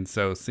 And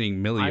so seeing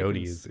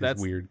Milioti is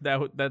weird.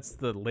 That's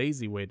the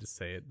lazy way to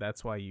say it.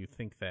 That's why you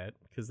think that,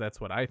 because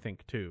that's what I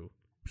think too.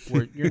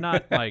 Where you're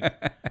not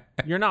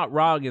you're not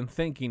wrong in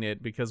thinking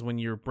it, because when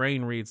your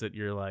brain reads it,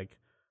 you're like,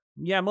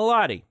 yeah,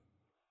 Melody.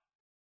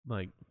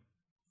 Like,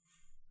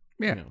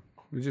 yeah,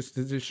 it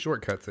just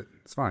shortcuts it.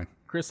 It's fine.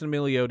 Kristen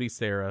Milioti,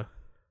 Sarah.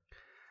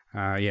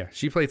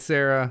 She played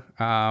Sarah.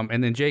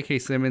 And then J.K.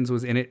 Simmons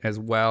was in it as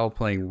well,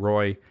 playing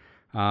Roy.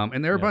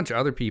 And there were a bunch of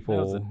other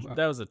people.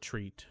 That was a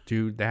treat.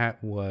 Dude,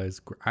 that was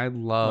I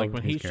love. Like,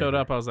 when he showed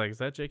up, I was like, is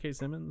that J.K.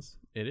 Simmons?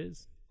 It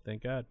is.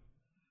 Thank God.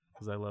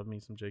 Because I love me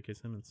some J.K.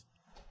 Simmons.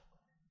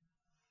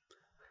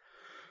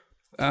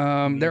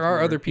 There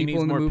are other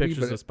people in the movie,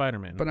 pictures of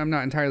Spider-Man, but I'm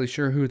not entirely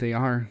sure who they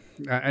are.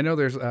 I know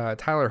there's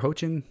Tyler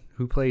Hoechlin,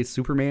 who plays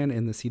Superman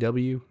in the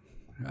CW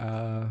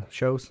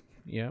shows.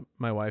 Yeah,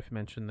 my wife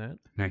mentioned that.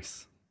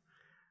 Nice.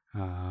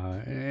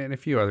 And a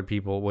few other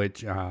people,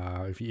 which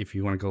if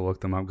you want to go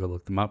look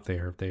them up.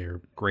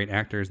 They're great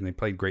actors and they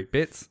played great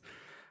bits.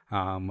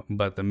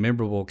 But the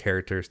memorable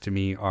characters to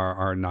me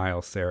are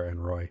Niles, Sarah,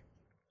 and Roy.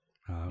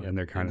 And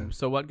they're kind of.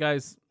 So what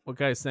guy's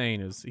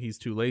saying is he's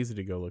too lazy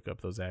to go look up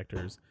those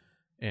actors,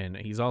 and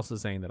he's also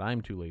saying that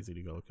I'm too lazy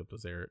to go look up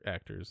those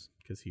actors,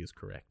 because he is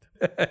correct.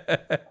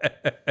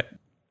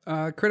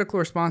 Critical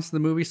response to the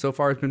movie so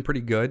far has been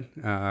pretty good.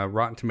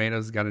 Rotten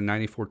Tomatoes got a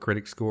 94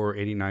 critic score,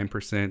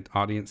 89%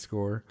 audience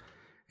score,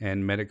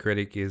 and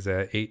Metacritic is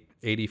a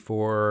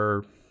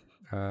 84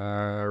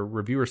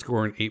 reviewer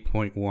score and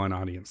 8.1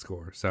 audience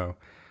score. So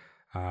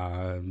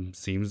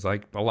seems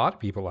like a lot of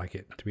people like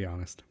it, to be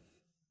honest.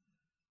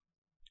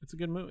 It's a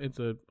good movie.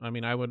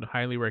 I would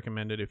highly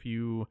recommend it. If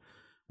you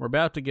were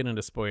about to get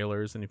into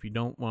spoilers, and if you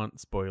don't want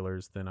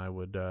spoilers, then I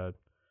would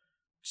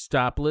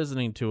stop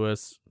listening to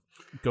us.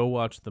 Go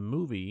watch the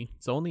movie.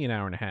 It's only an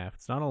hour and a half.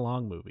 It's not a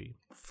long movie.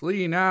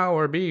 Flee now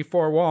or be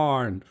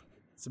forewarned.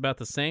 It's about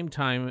the same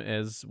time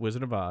as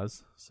Wizard of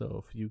Oz.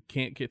 So if you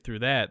can't get through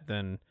that,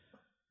 then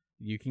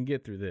you can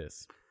get through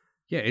this.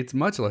 Yeah, it's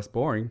much less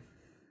boring.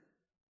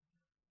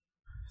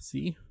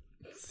 See?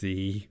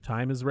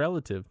 Time is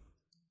relative.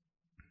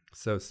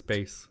 So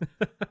space.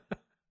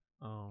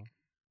 Oh.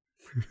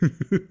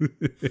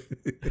 That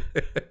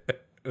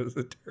was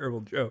a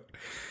terrible joke.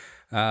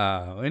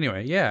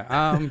 Anyway,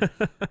 yeah.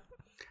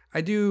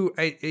 I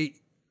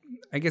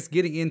guess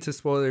getting into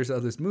spoilers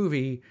of this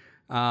movie,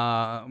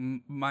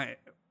 my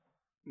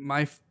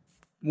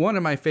one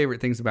of my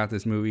favorite things about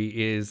this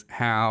movie is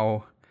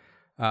how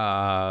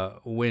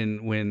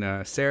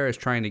when Sarah is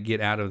trying to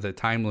get out of the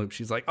time loop,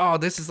 she's like, "Oh,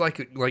 this is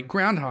like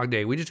Groundhog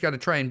Day. We just got to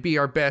try and be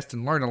our best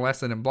and learn a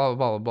lesson and blah blah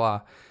blah blah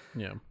blah."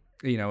 Yeah.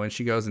 You know, and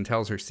she goes and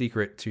tells her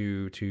secret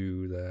to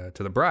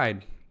the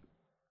bride,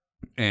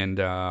 and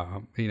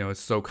you know, is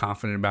so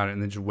confident about it,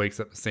 and then just wakes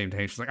up the same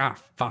day. And she's like, "Ah,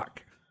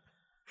 fuck."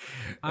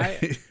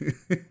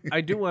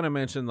 I do want to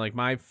mention, like,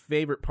 my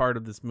favorite part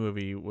of this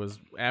movie was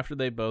after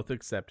they both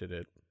accepted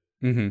it.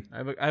 Mm-hmm.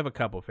 I have a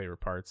couple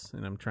favorite parts,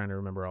 and I'm trying to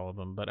remember all of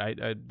them. But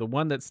I the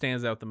one that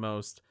stands out the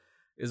most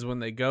is when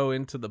they go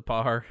into the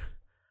bar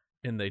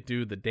and they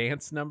do the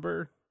dance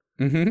number,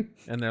 mm-hmm.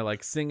 and they're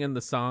like singing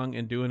the song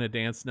and doing a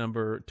dance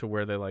number to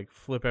where they like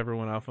flip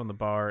everyone off on the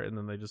bar, and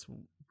then they just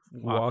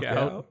walk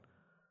out.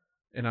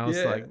 And I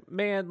was like,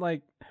 man,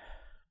 like,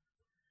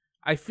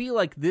 I feel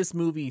like this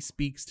movie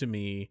speaks to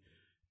me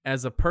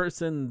as a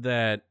person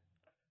that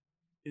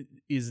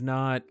is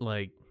not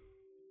like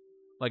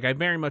I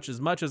very much,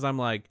 as much as I'm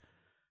like,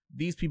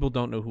 these people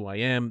don't know who I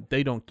am.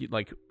 They don't get,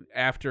 like,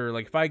 after,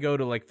 like, if I go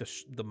to like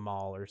the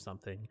mall or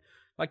something,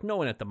 like, no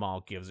one at the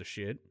mall gives a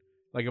shit.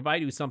 Like, if I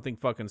do something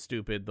fucking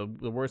stupid, the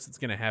worst that's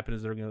gonna happen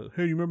is they're gonna,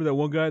 hey, you remember that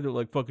one guy that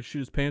like fucking shit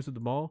his pants at the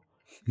mall?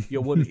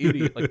 Yo, what an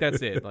idiot! Like,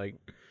 that's it. Like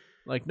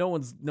no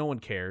one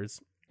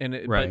cares. And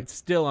right. But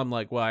still, I'm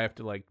like, well, I have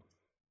to like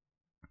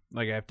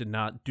I have to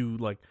not do,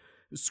 like,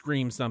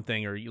 scream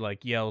something or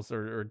like yells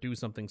or do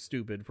something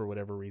stupid for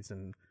whatever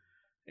reason.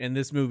 And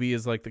this movie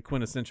is like the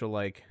quintessential,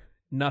 like,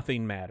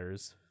 nothing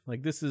matters.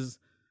 Like, this is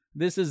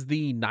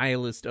the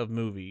nihilist of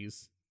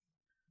movies.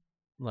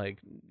 Like,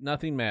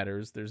 nothing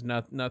matters. There's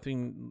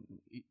nothing.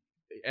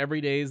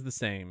 Every day is the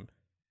same,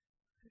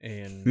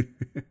 and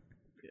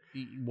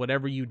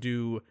whatever you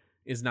do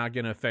is not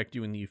going to affect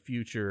you in the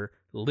future,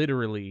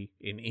 literally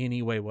in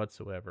any way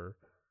whatsoever.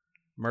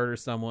 Murder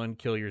someone,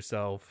 kill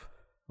yourself,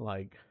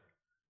 like,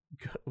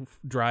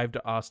 drive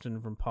to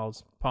Austin from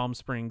Palm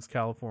Springs,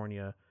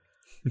 California,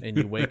 and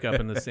you wake up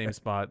in the same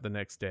spot the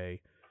next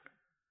day.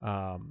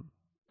 One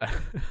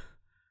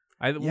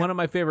of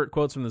my favorite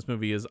quotes from this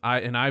movie is,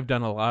 I've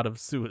done a lot of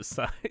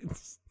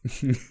suicides.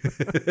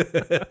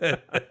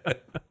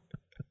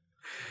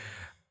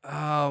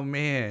 Oh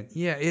man.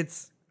 Yeah,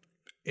 it's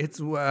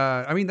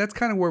I mean, that's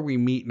kind of where we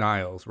meet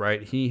Niles,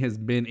 right? He has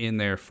been in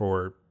there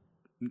for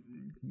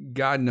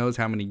God knows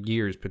how many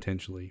years,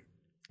 potentially.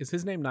 Is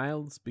his name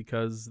Niles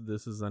because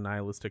this is a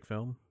nihilistic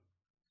film?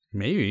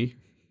 Maybe.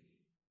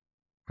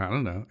 I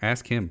don't know.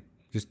 Ask him.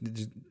 Just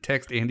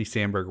text Andy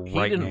Samberg right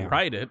now. He didn't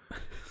write it.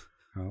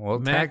 Well,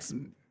 Max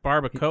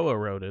Barbacoa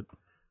wrote it.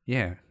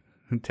 Yeah.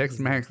 Text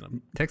Max.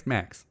 Text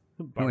Max.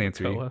 He'll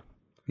answer you.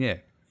 Yeah.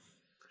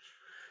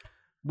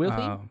 Will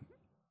he?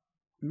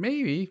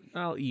 Maybe.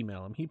 I'll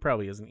email him. He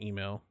probably has an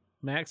email.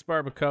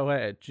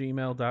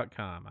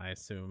 maxbarbacoa@gmail.com, I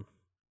assume.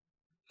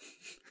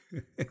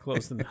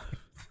 Close enough.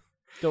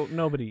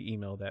 Nobody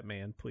email that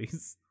man,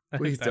 please.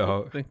 Please I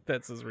don't think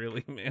that's his real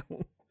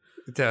email.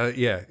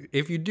 Yeah,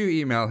 if you do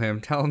email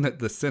him, tell him that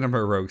the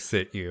Cinema Rogue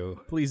sent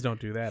you. Please don't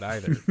do that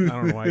either. I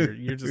don't know why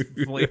you're just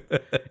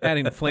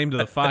adding flame to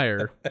the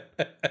fire.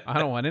 I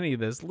don't want any of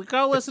this.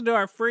 Go listen to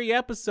our free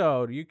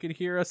episode. You could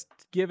hear us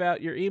give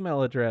out your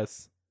email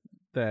address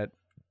that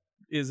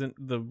isn't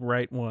the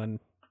right one.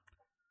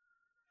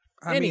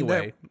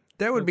 Anyway,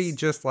 that would be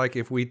just like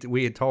if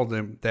we had told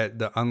him that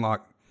the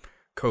unlock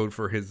code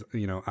for his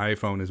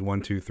iPhone is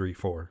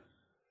 1234.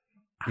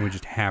 And we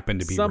just happen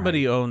to be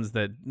somebody right. owns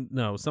that.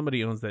 No,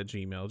 somebody owns that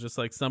Gmail. Just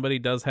like somebody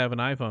does have an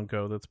iPhone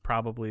code that's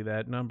probably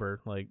that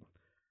number. Like,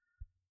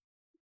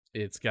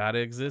 it's got to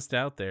exist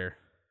out there.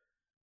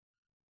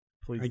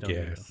 Please don't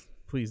email.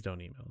 Please don't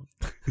email.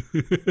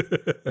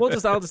 I'll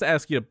just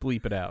ask you to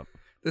bleep it out.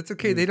 That's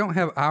okay. They don't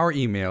have our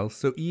emails,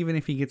 so even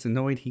if he gets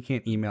annoyed, he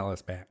can't email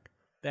us back.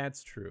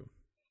 That's true.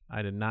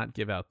 I did not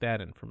give out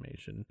that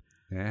information.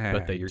 Yeah,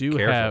 but they do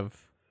have.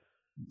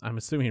 I'm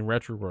assuming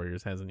Retro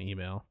Warriors has an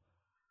email.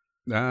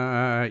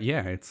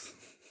 Yeah, it's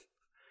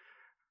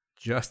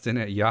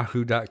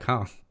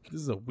Justin@yahoo.com.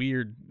 This is a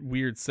weird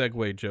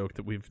segue joke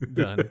that we've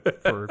done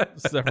for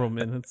several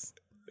minutes.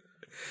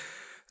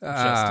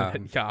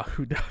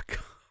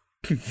 Justin@yahoo.com.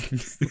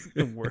 It's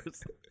the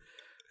worst.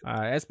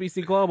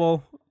 SBC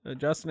Global.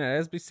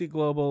 Justin@SBC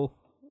Global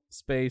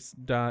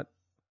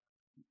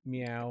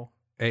 _meow.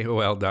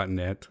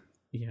 AOL.net.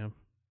 Yeah.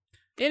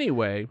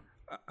 Anyway.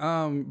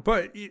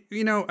 But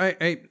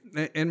I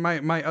and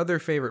my other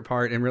favorite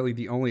part, and really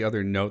the only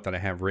other note that I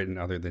have written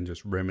other than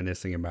just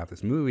reminiscing about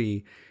this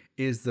movie,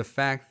 is the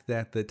fact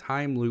that the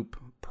time loop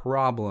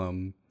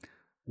problem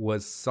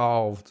was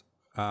solved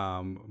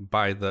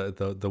by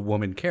the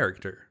woman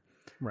character.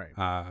 Right.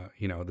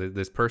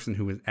 This person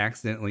who was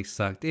accidentally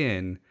sucked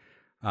in,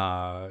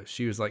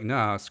 she was like,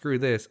 nah, screw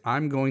this.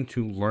 I'm going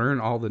to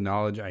learn all the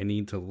knowledge I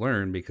need to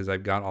learn because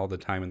I've got all the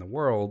time in the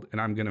world, and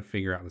I'm going to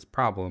figure out this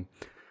problem.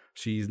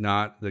 She's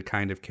not the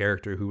kind of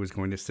character who was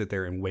going to sit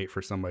there and wait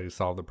for somebody to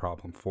solve the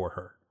problem for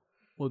her.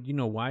 Well, you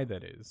know why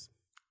that is?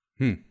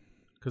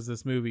 Because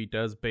this movie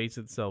does base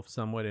itself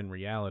somewhat in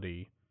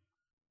reality,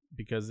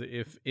 because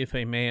if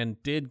a man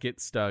did get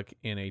stuck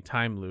in a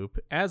time loop,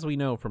 as we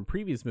know from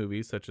previous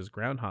movies such as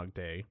Groundhog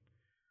Day,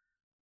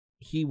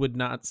 he would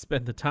not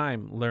spend the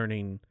time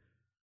learning,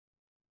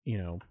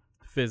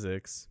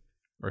 physics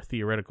or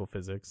theoretical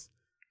physics.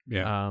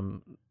 Yeah.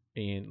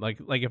 And like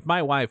if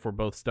my wife were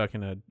both stuck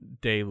in a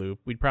day loop,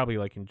 we'd probably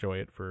like enjoy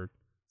it for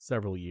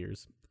several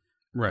years.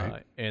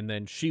 Right. And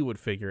then she would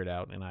figure it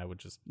out and I would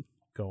just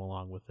go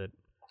along with it.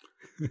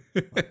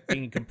 Like,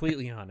 being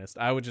completely honest,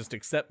 I would just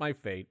accept my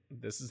fate.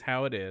 This is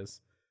how it is.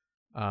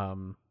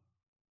 I'm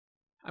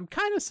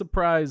kind of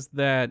surprised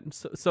that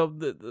so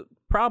the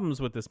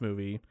problems with this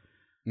movie,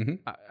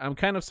 I'm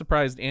kind of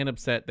surprised and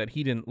upset that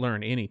he didn't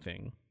learn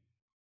anything.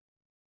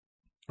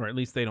 Or at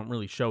least they don't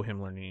really show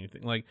him learning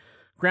anything. Like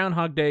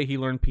Groundhog Day, he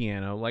learned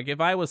piano. Like if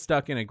I was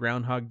stuck in a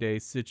Groundhog Day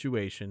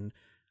situation,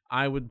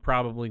 I would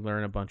probably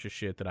learn a bunch of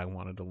shit that I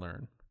wanted to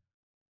learn.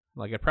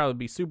 Like I'd probably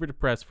be super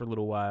depressed for a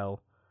little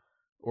while,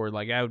 or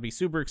like I would be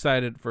super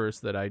excited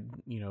first that I,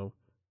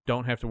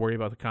 don't have to worry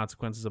about the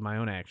consequences of my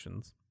own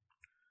actions.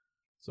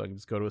 So I can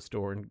just go to a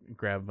store and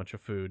grab a bunch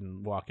of food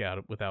and walk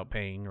out without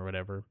paying or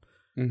whatever.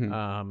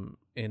 And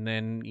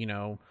then,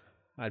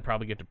 I'd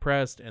probably get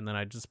depressed, and then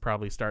I'd just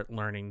probably start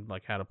learning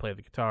like how to play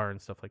the guitar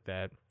and stuff like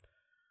that.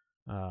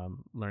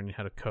 Learning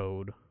how to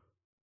code.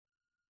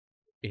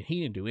 And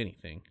he didn't do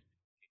anything.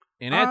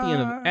 And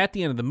at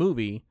the end of the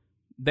movie,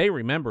 they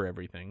remember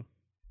everything.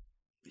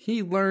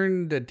 He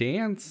learned to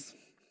dance.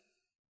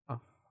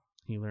 Oh,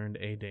 he learned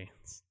a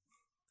dance.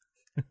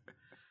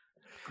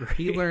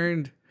 He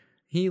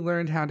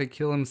learned how to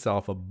kill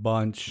himself a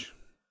bunch.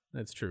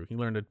 That's true. He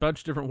learned a bunch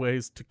of different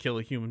ways to kill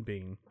a human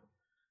being.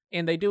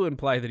 And they do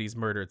imply that he's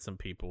murdered some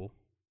people.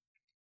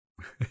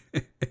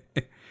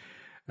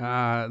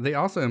 They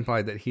also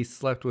implied that he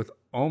slept with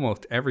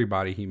almost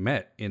everybody he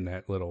met in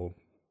that little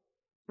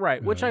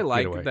right, which I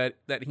like getaway.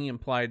 that he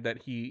implied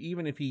that he,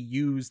 even if he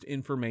used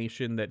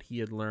information that he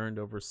had learned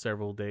over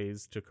several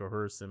days to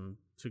coerce him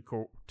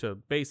to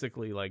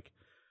basically like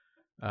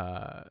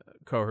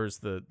coerce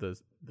the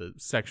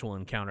sexual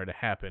encounter to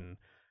happen,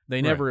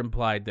 they never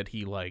implied that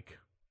he like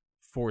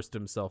forced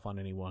himself on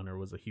anyone or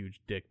was a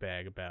huge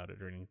dickbag about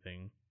it or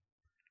anything.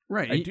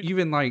 Right.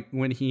 Even like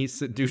when he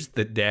seduced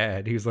the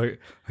dad, he was like,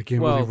 I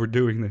can't believe we're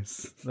doing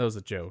this. That was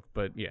a joke,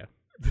 but yeah.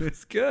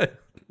 It's good.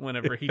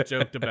 Whenever he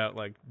joked about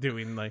like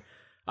doing like,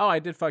 oh, I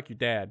did fuck your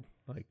dad.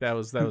 Like that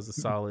was a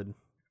solid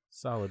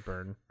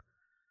burn.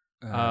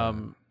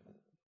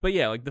 But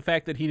yeah, like the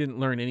fact that he didn't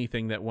learn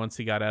anything that once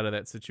he got out of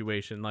that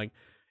situation, like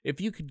if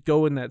you could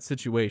go in that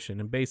situation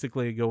and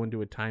basically go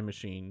into a time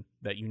machine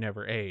that you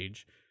never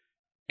age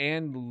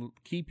and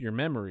keep your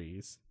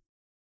memories,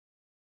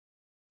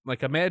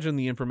 like imagine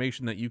the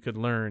information that you could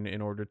learn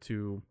in order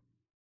to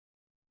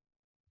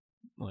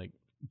like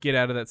get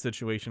out of that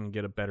situation and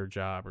get a better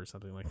job or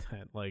something like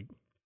that. Like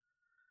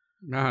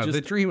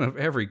the dream of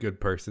every good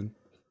person.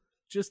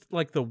 Just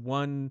like the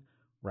one,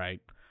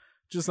 right.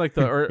 Just like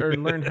the, or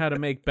learn how to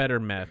make better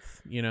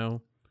meth, There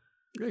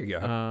you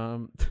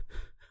go.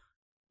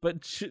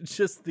 But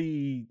just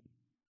the,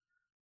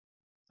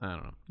 I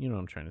don't know. You know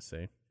what I'm trying to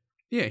say.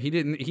 Yeah, he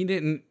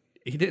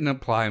didn't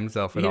apply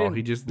himself at all.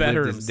 He just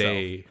lived his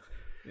day.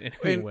 In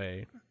any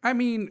way. I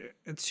mean,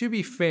 to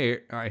be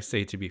fair,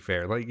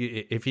 like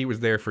if he was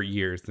there for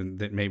years, then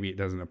maybe it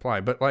doesn't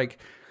apply. But like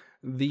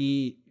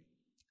the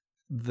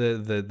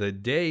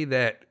day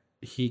that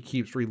he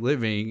keeps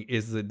reliving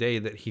is the day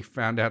that he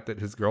found out that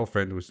his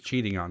girlfriend was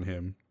cheating on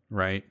him,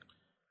 right?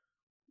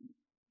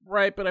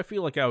 Right, but I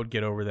feel like I would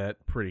get over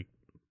that pretty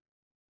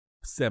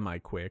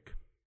semi-quick.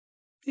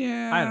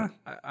 Yeah.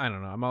 I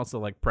don't know. I'm also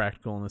like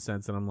practical in the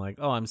sense that I'm like,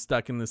 oh, I'm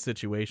stuck in this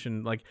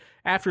situation. Like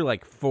after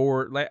like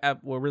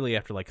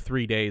after like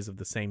 3 days of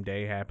the same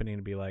day happening,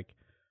 to be like,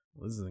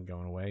 well, this isn't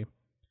going away.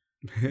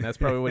 And that's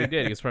probably what he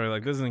did. He was probably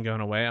like, this isn't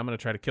going away. I'm going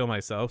to try to kill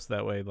myself so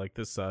that way, like,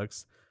 this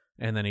sucks.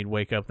 And then he'd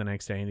wake up the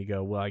next day and he'd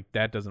go, well, like,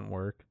 that doesn't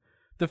work.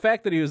 The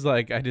fact that he was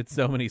like, I did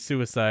so many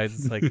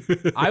suicides, like,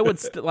 I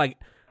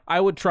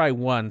would try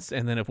once,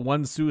 and then if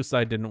one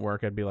suicide didn't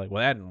work, I'd be like,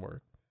 well, that didn't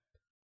work.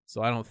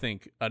 So I don't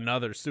think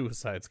another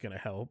suicide's gonna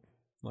help.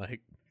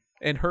 Like,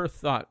 and her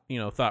thought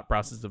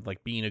process of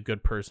like being a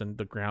good person,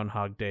 the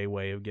Groundhog Day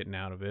way of getting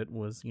out of it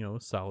was, a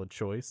solid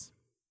choice.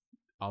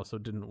 Also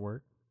didn't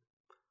work.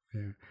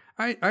 Yeah,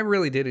 I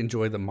really did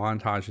enjoy the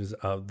montages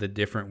of the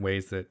different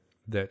ways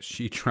that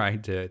she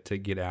tried to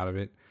get out of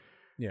it.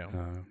 Yeah,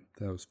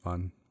 that was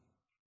fun.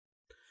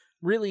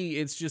 Really,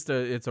 it's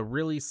a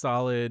really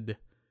solid.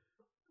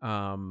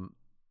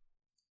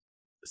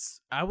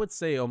 I would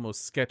say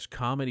almost sketch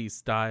comedy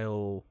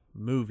style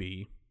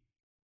movie,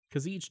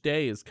 because each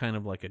day is kind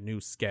of like a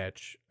new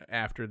sketch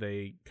after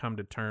they come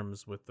to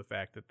terms with the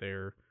fact that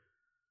they're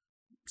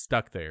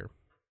stuck there.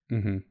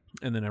 Mm-hmm.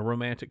 And then a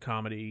romantic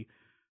comedy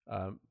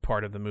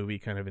part of the movie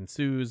kind of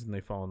ensues and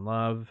they fall in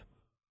love.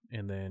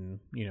 And then,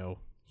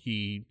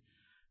 he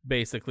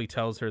basically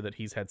tells her that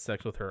he's had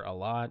sex with her a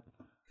lot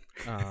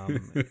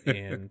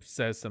and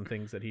says some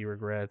things that he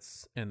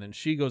regrets. And then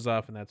she goes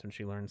off, and that's when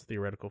she learns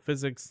theoretical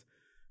physics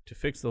to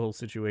fix the whole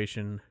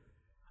situation.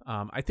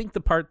 I think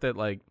the part that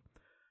like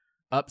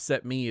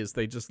upset me is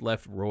they just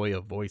left Roy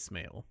a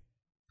voicemail.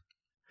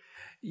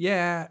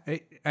 Yeah,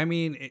 I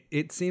mean,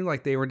 it seemed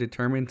like they were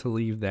determined to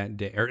leave that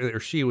day, or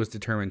she was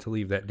determined to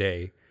leave that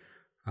day.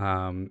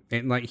 And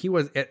like he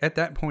was at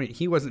that point,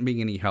 he wasn't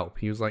being any help.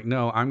 He was like,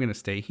 "No, I'm going to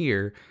stay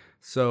here."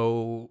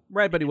 So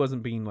right, but he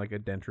wasn't being like a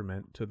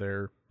detriment to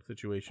their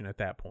situation at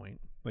that point.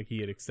 Like he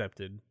had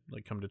accepted,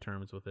 like come to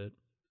terms with it.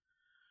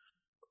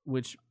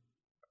 Which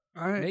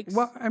makes...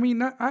 well, I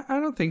mean, I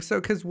don't think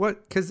so,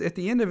 because at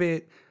the end of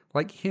it,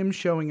 like him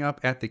showing up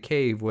at the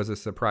cave was a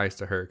surprise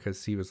to her,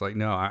 because he was like,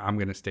 "No, I'm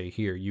going to stay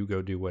here. You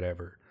go do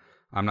whatever.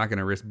 I'm not going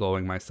to risk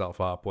blowing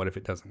myself up. What if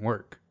it doesn't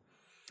work?"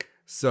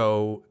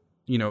 So,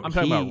 you know, I'm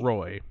talking about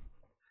Roy.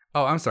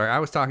 Oh, I'm sorry. I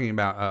was talking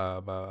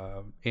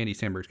about Andy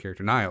Samberg's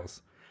character,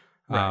 Niles.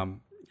 Right.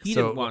 He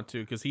didn't want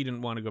to, because he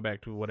didn't want to go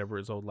back to whatever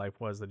his old life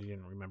was that he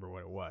didn't remember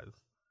what it was.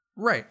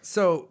 Right.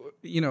 So,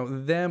 you know,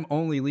 them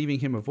only leaving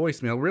him a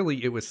voicemail,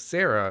 really it was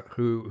Sarah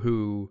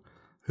who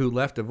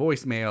left a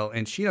voicemail,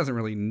 and she doesn't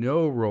really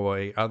know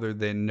Roy other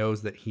than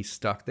knows that he's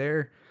stuck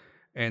there.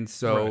 And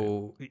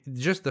so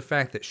just the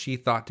fact that she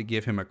thought to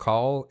give him a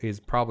call is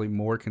probably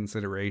more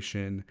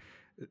consideration.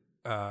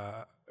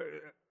 I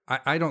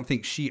don't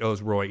think she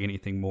owes Roy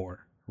anything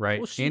more, right?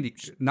 Well,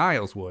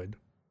 Niles would.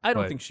 I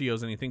don't think she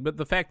owes anything, but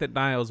the fact that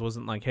Niles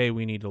wasn't like, "Hey,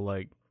 we need to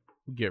like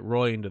get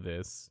Roy into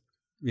this."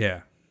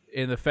 Yeah.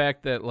 And the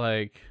fact that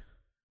like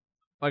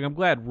I'm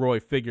glad Roy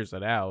figures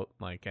it out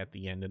like at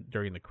the end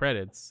during the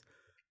credits.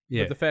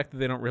 Yeah. But the fact that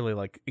they don't really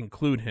like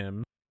include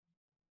him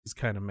is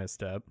kind of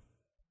messed up.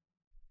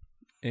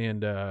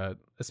 And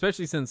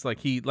especially since like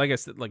I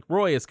said, like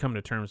Roy has come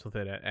to terms with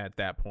it at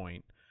that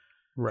point.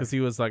 Right. Because he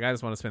was like, "I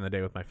just want to spend the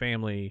day with my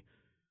family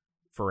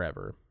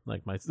forever."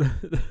 Like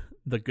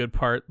the good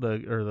part,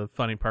 the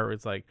funny part where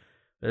it's like,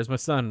 there's my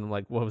son,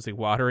 like, what was he,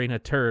 watering a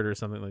turd or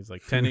something? He's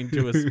like tending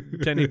to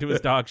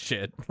his dog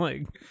shit.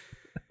 Like,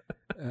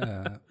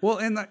 well,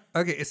 and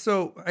okay,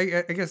 so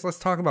I guess let's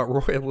talk about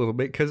Roy a little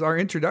bit, because our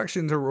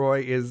introduction to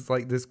Roy is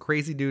like this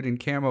crazy dude in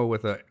camo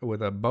with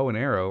a bow and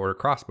arrow or a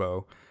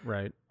crossbow,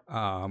 right?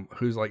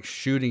 Who's like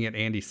shooting at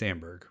Andy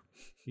Samberg.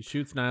 He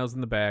shoots Niles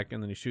in the back,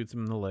 and then he shoots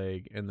him in the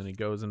leg, and then he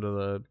goes into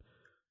the.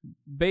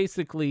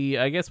 Basically,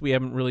 I guess we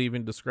haven't really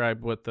even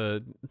described what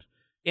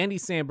Andy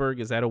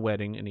Samberg is at a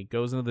wedding, and he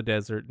goes into the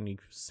desert, and he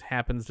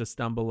happens to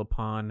stumble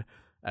upon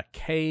a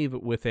cave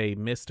with a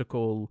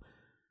mystical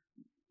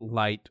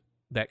light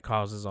that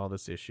causes all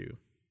this issue.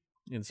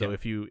 And so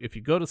if you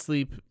go to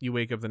sleep, you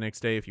wake up the next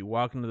day. If you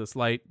walk into this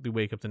light, you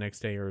wake up the next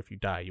day, or if you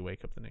die, you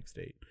wake up the next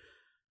day.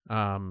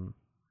 And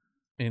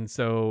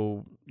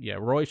so, yeah,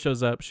 Roy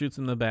shows up, shoots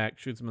him in the back,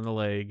 shoots him in the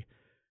leg,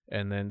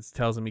 and then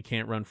tells him he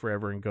can't run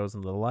forever and goes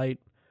into the light.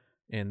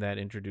 And that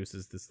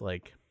introduces this,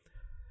 like,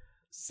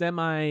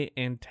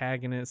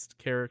 semi-antagonist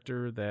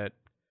character that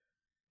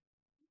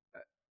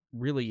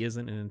really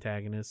isn't an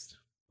antagonist.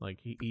 Like,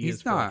 he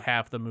is for like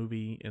half the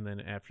movie, and then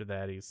after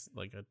that, he's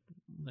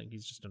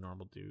he's just a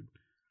normal dude.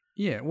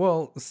 Yeah,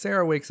 well,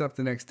 Sarah wakes up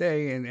the next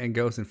day and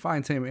goes and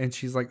finds him, and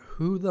she's like,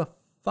 "Who the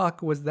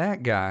fuck was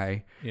that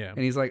guy?" Yeah.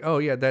 And he's like, "Oh,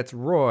 yeah, that's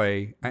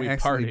Roy.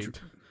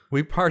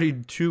 We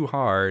partied too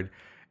hard."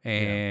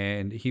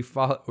 And he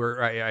followed,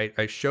 or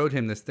I showed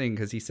him this thing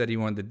because he said he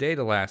wanted the day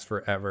to last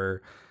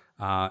forever.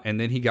 And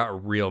then he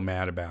got real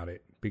mad about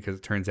it because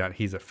it turns out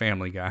he's a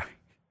family guy.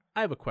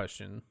 I have a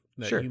question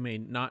that you may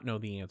not know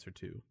the answer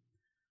to.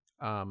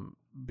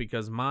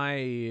 Because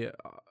my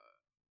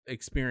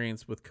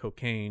experience with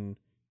cocaine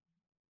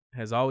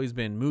has always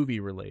been movie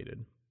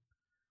related.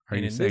 Are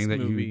you saying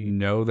that you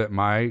know that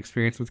my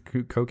experience with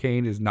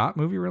cocaine is not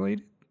movie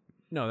related?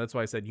 No, that's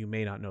why I said you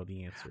may not know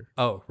the answer.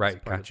 Oh,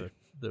 right. Gotcha.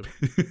 The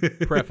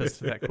preface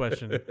to that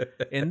question.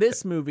 In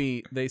this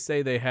movie, they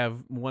say they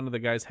have one of the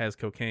guys has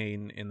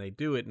cocaine, and they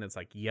do it, and it's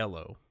like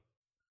yellow.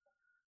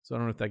 So I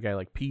don't know if that guy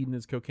like peed in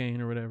his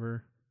cocaine or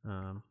whatever.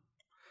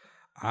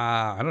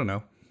 I don't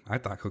know. I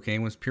thought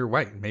cocaine was pure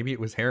white. Maybe it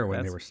was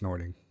heroin they were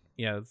snorting.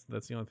 Yeah,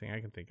 that's the only thing I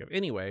can think of.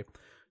 Anyway,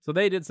 so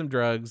they did some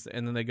drugs,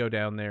 and then they go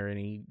down there, and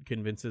he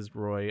convinces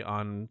Roy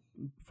on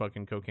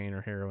fucking cocaine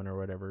or heroin or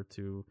whatever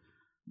to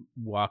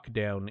walk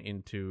down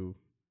into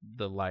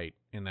the light,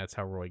 and that's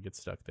how Roy gets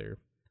stuck there.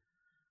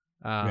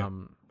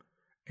 And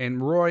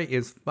Roy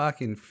is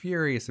fucking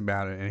furious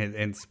about it,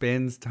 and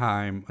spends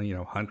time,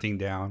 hunting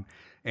down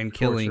and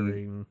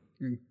torturing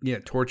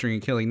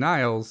and killing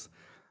Niles,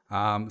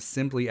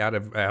 simply out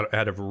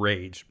of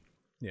rage.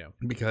 Yeah,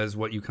 because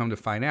what you come to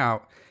find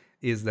out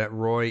is that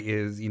Roy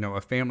is,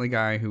 a family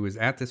guy who was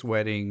at this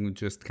wedding,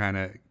 just kind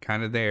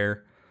of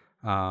there,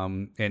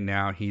 and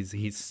now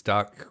he's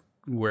stuck.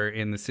 Where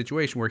in the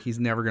situation where he's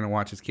never going to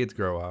watch his kids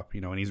grow up,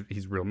 and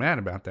he's real mad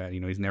about that.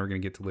 He's never going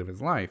to get to live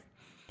his life.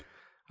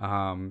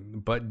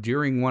 But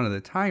during one of the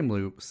time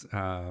loops,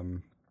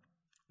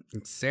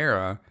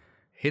 Sarah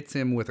hits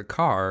him with a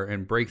car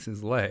and breaks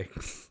his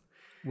legs,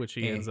 which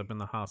he ends up in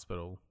the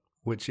hospital.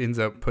 Which ends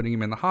up putting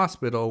him in the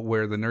hospital,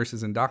 where the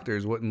nurses and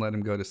doctors wouldn't let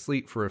him go to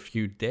sleep for a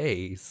few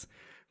days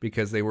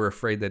because they were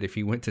afraid that if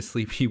he went to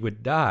sleep, he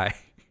would die.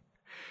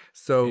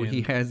 So he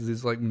And- has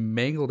this like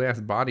mangled ass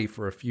body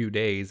for a few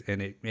days,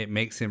 and it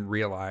makes him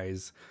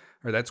realize,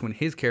 or that's when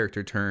his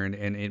character turned,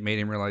 and it made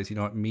him realize, you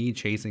know what, me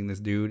chasing this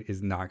dude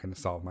is not going to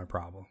solve my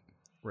problem.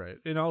 Right.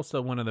 And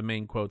also, one of the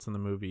main quotes in the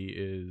movie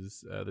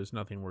is there's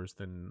nothing worse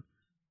than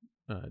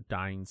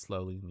dying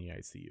slowly in the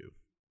ICU.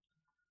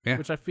 Yeah.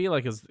 Which I feel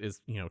like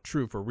is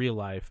true for real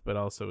life, but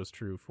also is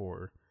true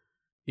for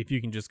if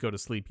you can just go to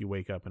sleep, you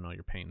wake up and all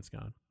your pain's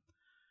gone.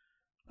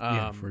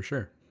 Yeah, for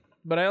sure.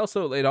 But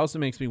it also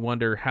makes me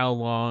wonder how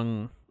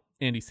long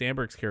Andy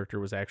Samberg's character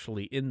was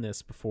actually in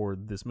this before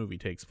this movie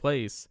takes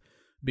place,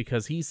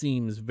 because he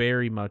seems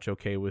very much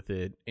okay with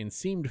it and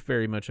seemed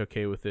very much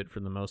okay with it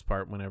for the most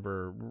part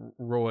whenever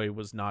Roy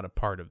was not a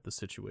part of the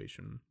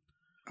situation.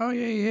 Oh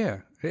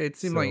yeah. It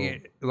seemed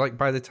like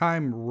by the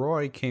time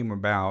Roy came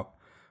about,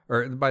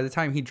 or by the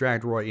time he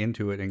dragged Roy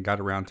into it and got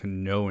around to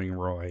knowing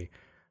Roy,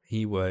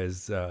 he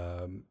was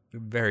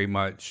very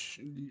much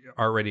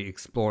already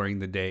exploring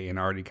the day and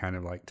already kind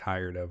of like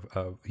tired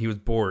of he was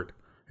bored,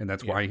 and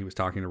that's why he was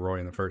talking to Roy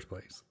in the first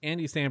place.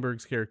 Andy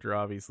Samberg's character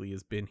obviously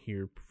has been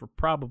here for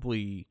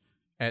probably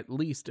at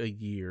least a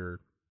year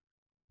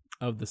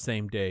of the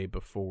same day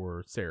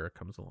before Sarah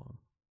comes along.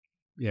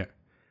 Yeah.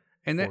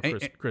 And then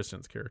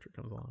Kristen's character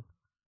comes along.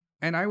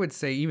 And I would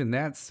say even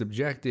that's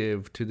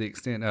subjective to the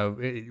extent of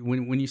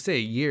when you say a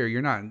year,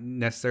 you're not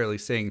necessarily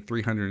saying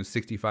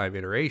 365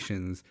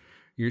 iterations.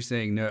 You're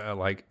saying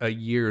like a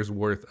year's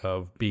worth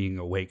of being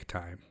awake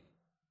time.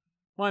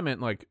 Well, I meant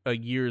like a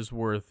year's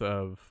worth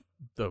of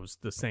those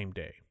the same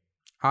day.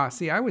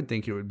 See, I would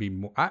think it would be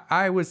more.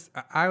 I was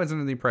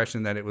under the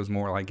impression that it was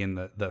more like in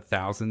the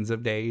thousands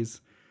of days.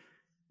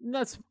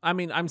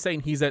 I'm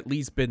saying he's at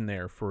least been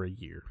there for a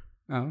year.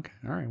 Oh, okay.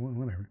 All right. Well,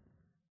 whatever.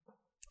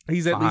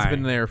 He's at least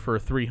been there for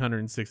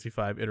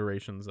 365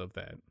 iterations of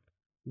that,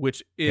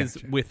 which is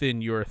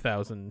within your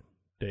 1,000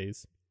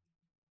 days.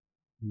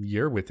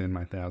 You're within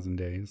my 1,000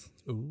 days.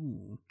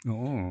 Ooh.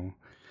 Oh.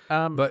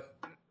 But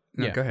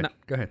no, go ahead.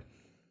 Go ahead.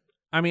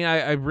 I mean,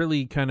 I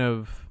really kind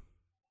of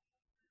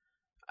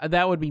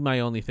that would be my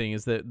only thing,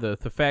 is that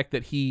the fact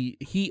that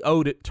he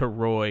owed it to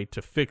Roy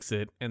to fix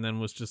it, and then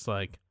was just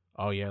like,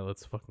 oh yeah,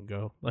 let's fucking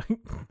go. Like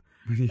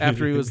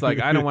after he was like,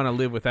 I don't want to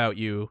live without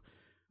you.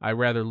 I'd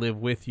rather live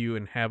with you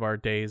and have our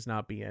days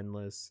not be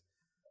endless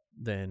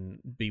than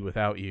be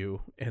without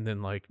you. And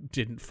then like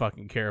didn't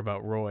fucking care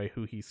about Roy,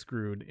 who he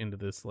screwed into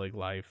this like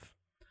life.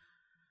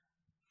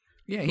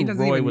 Yeah, he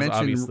doesn't Roy even was mention...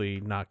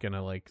 obviously not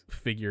gonna like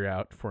figure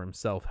out for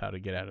himself how to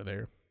get out of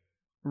there.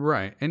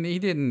 Right, and he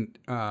didn't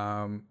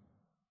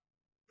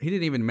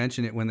even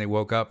mention it when they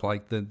woke up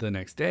like the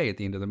next day at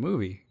the end of the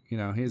movie. You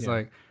know, he's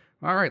like,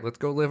 all right, let's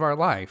go live our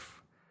life.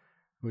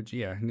 Which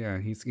yeah,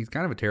 he's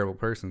kind of a terrible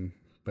person,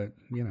 but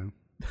you know.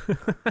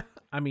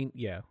 I mean,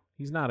 yeah,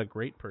 he's not a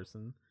great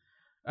person.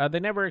 They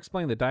never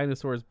explained the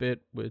dinosaurs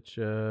bit, which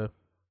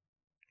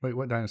wait,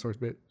 what dinosaurs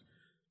bit?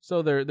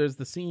 So there's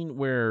the scene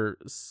where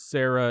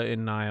Sarah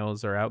and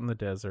Niles are out in the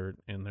desert,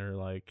 and they're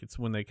like, it's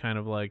when they kind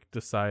of like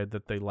decide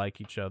that they like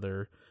each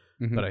other.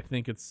 Mm-hmm. But I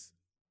think it's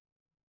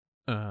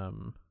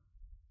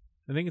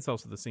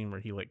also the scene where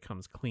he like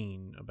comes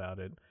clean about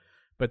it.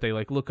 But they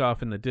like look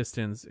off in the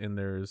distance, and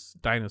there's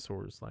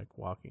dinosaurs like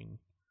walking.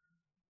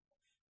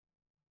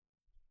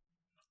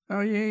 Oh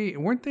yeah,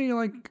 weren't they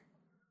like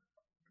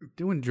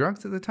doing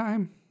drugs at the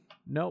time?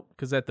 Nope,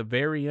 because at the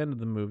very end of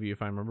the movie,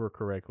 if I remember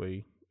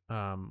correctly,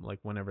 like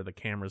whenever the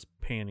camera's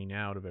panning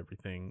out of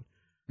everything,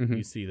 mm-hmm.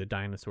 you see the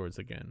dinosaurs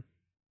again.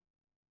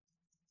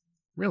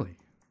 Really?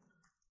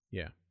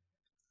 Yeah.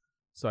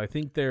 So I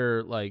think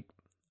they're like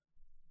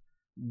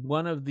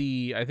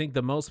I think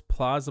the most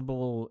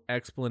plausible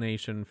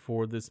explanation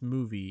for this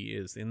movie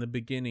is in the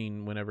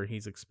beginning, whenever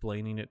he's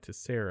explaining it to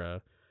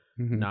Sarah,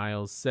 mm-hmm.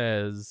 Niles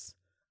says,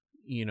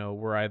 you know,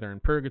 we're either in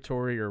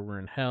purgatory or we're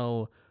in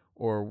hell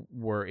or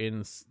we're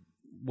in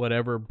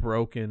whatever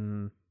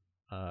broken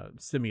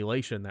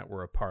simulation that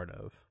we're a part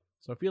of.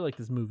 So I feel like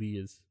this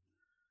movie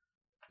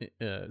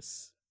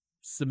is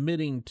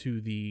submitting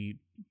to the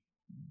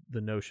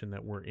notion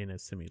that we're in a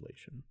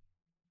simulation,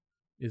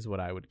 is what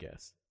I would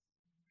guess.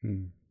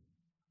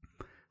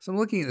 So I'm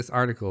looking at this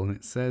article, and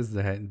it says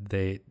that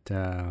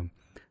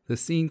the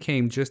scene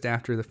came just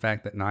after the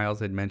fact that Niles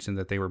had mentioned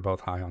that they were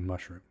both high on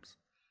mushrooms.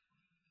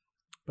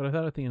 But I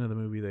thought at the end of the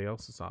movie they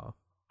also saw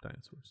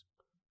dinosaurs.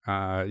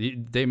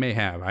 They may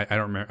have. I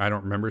don't remember. I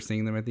don't remember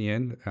seeing them at the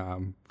end.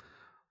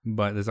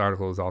 But this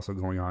article is also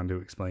going on to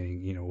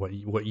explaining, you know,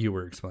 what you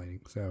were explaining.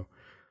 So,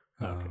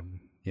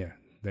 yeah,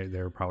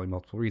 there are probably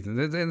multiple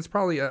reasons, and it's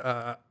probably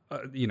a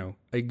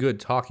good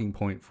talking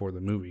point for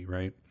the movie,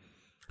 right?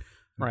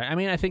 Right. I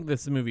mean, I think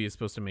this movie is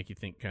supposed to make you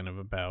think kind of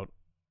about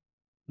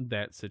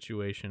that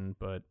situation,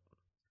 but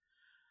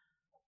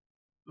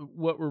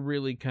what we're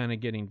really kind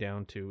of getting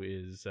down to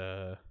is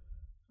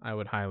I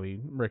would highly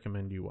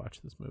recommend you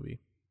watch this movie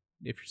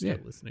if you're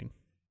still listening.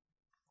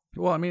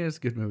 Well, I mean, it's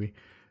a good movie.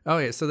 Oh,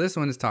 yeah. So this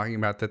one is talking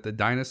about that the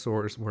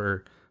dinosaurs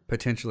were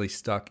potentially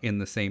stuck in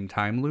the same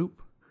time loop.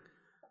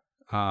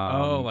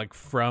 Like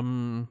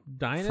from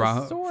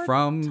dinosaur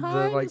from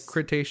times? the like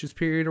Cretaceous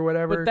period or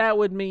whatever. But that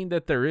would mean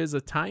that there is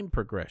a time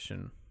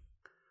progression.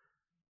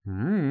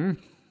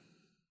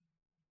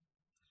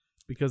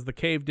 Because the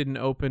cave didn't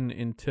open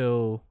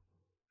until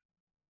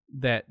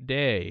that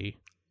day.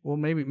 Well,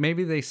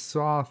 maybe they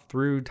saw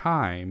through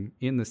time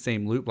in the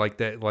same loop, like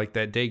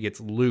that day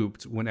gets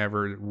looped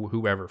whenever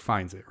whoever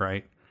finds it,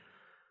 right?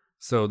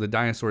 So the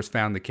dinosaurs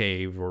found the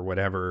cave or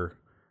whatever,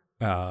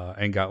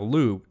 and got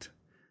looped,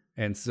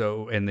 and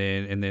then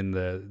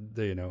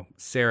the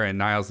Sarah and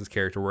Niles'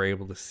 character were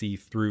able to see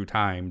through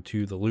time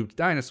to the looped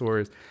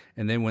dinosaurs,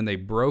 and then when they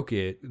broke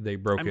it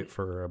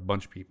for a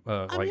bunch of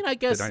people. I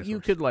guess you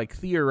could like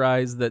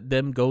theorize that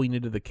them going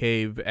into the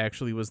cave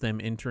actually was them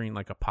entering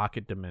like a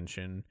pocket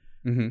dimension.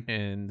 Mm-hmm.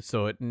 And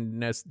so it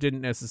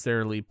didn't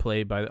necessarily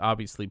play by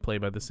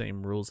the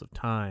same rules of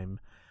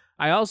time.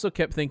 I also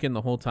kept thinking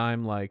the whole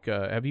time, like,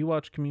 have you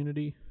watched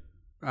Community?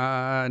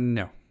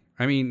 No.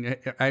 I mean,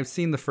 I've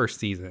seen the first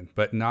season,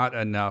 but not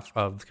enough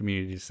of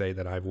Community to say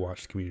that I've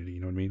watched Community. You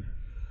know what I mean?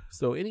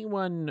 So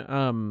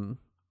anyone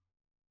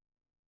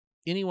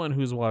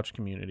who's watched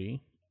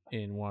Community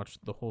and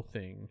watched the whole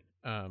thing,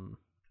 and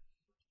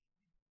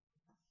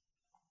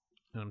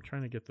I'm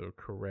trying to get the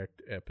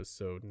correct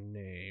episode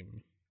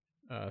name.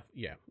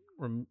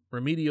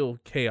 Remedial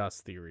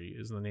Chaos Theory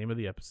is the name of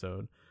the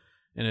episode,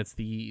 and it's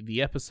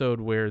the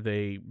episode where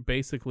they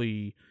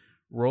basically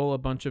roll a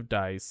bunch of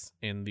dice,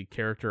 and the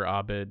character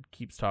Abed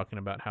keeps talking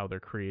about how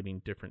they're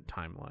creating different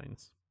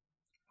timelines.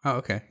 Oh,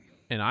 okay.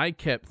 And I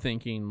kept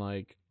thinking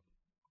like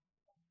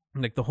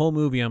the whole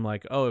movie, I'm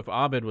like, oh, if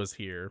Abed was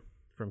here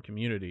from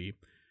Community,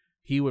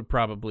 he would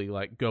probably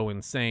like go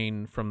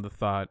insane from the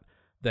thought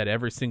that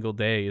every single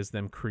day is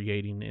them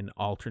creating an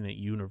alternate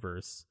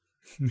universe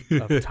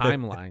of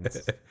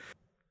timelines.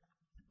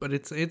 But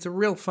it's a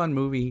real fun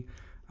movie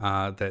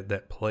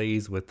that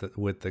plays with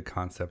the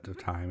concept of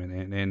time,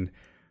 and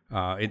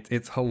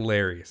it's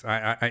hilarious.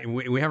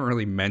 We haven't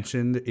really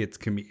mentioned its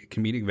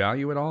comedic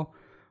value at all,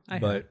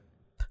 okay.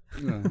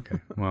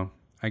 Well,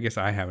 I guess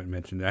I haven't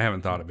mentioned it. I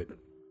haven't thought of it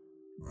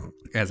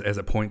as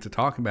a point to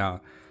talk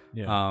about.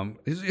 Yeah.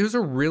 It was a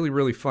really,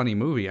 really funny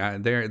movie.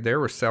 There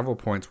were several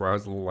points where I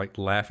was like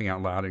laughing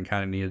out loud and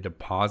kind of needed to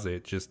pause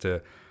it just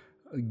to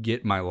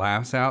get my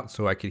laughs out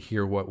so I could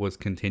hear what was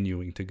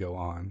continuing to go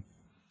on.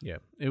 Yeah,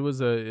 it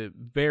was a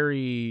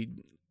very,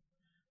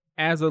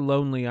 as a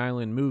Lonely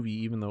Island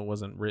movie, even though it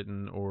wasn't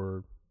written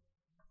or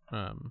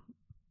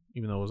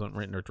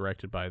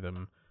directed by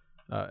them,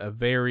 a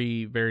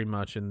very, very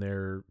much in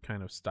their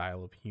kind of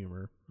style of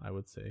humor, I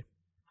would say.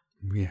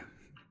 Yeah,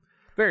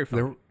 very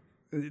fun.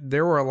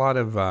 There were a lot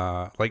of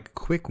like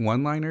quick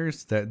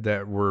one-liners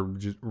that were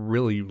just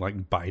really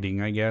like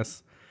biting, I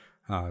guess.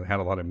 Had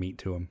a lot of meat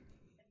to them.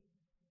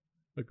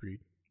 Agreed.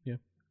 Yeah.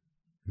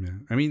 Yeah.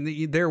 I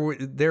mean, there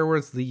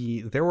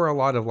were a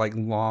lot of like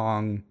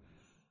long,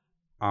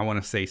 I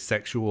want to say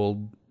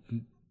sexual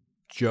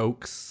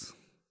jokes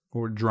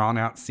or drawn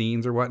out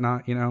scenes or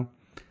whatnot,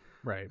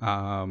 right?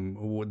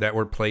 That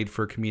were played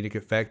for comedic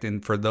effect,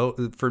 and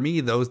for me,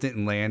 those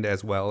didn't land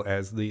as well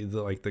as the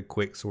like the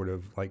quick sort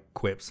of like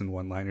quips and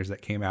one-liners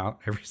that came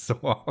out every so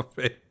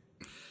often.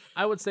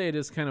 I would say it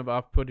is kind of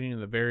off-putting in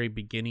the very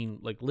beginning,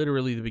 like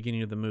literally the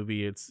beginning of the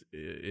movie. It's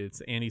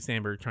Andy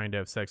Samberg trying to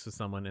have sex with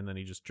someone, and then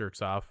he just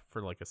jerks off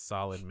for like a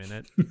solid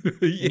minute.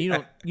 Yeah.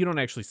 And you don't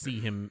actually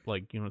see him,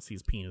 like you don't see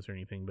his penis or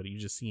anything, but you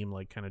just see him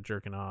like kind of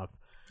jerking off.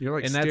 You're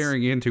like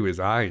staring into his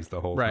eyes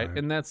the whole time, right?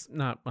 And that's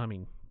not. I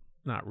mean,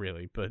 not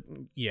really, but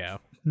yeah,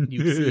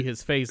 you see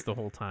his face the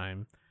whole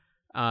time.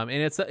 And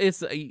it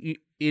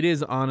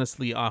is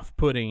honestly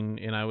off-putting,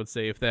 and I would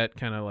say if that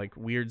kind of like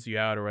weirds you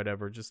out or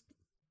whatever, just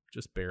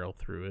barrel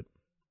through it.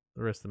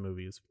 The rest of the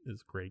movie is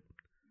great.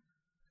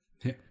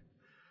 Yeah.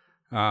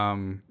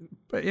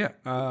 But yeah,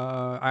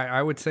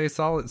 I would say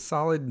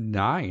solid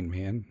 9,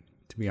 man.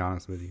 To be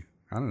honest with you,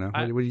 I don't know.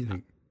 What do you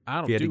think?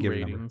 I don't do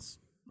ratings.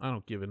 I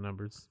don't give it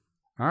numbers.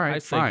 All right, I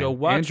say fine. go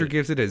watch Andrew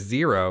gives it a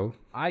 0.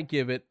 I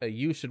give it a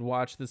you should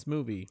watch this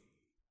movie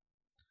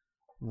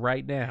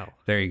right now.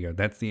 There you go.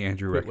 That's the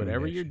Andrew recommendation.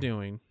 Whatever you're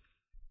doing,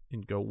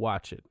 and go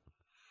watch it.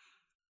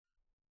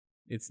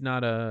 It's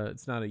not a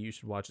you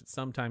should watch it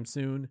sometime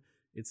soon.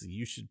 It's a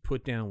you should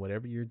put down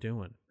whatever you're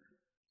doing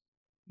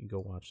and go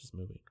watch this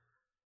movie.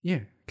 Yeah,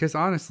 because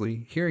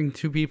honestly, hearing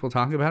two people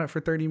talk about it for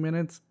 30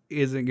 minutes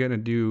isn't gonna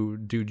do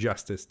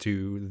justice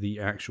to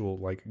the actual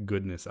like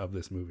goodness of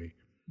this movie.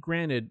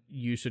 Granted,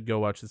 you should go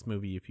watch this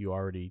movie if you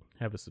already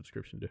have a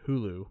subscription to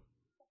Hulu,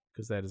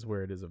 because that is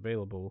where it is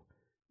available.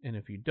 And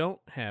if you don't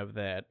have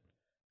that,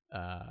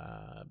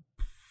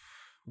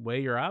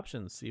 weigh your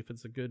options. See if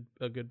it's a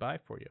good buy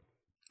for you.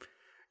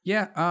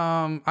 Yeah,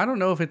 I don't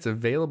know if it's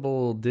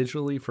available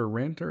digitally for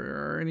rent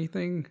or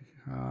anything.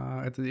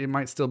 It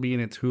might still be in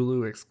its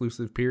Hulu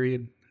exclusive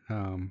period.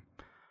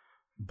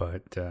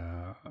 But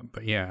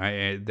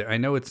yeah, I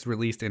know it's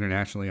released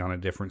internationally on a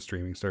different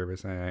streaming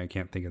service. I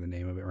can't think of the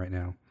name of it right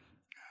now.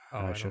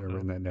 I should have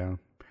written that down.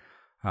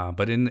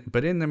 But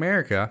in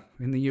America,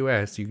 in the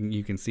U.S.,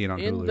 you can see it on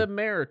Hulu. In the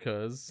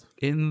Americas.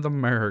 In the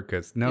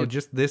Americas. No,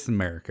 just this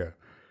America.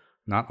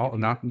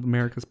 Not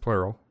America's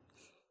plural.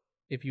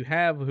 If you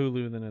have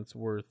Hulu, then it's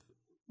worth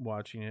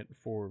watching it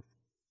for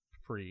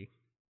free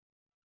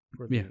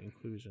for the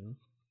inclusion.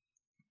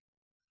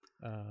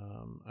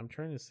 I'm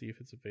trying to see if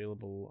it's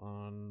available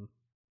on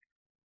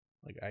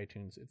like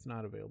iTunes. It's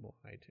not available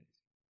on iTunes.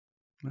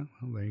 Well,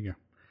 there you go.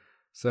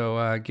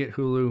 So get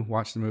Hulu,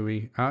 watch the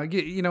movie.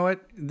 You know what?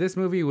 This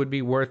movie would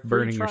be worth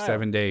burning your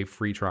 7-day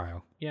free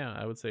trial. Yeah,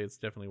 I would say it's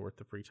definitely worth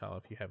the free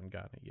trial if you haven't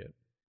gotten it yet.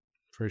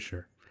 For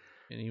sure.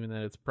 And even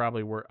then, it's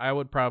probably worth. I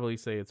would probably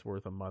say it's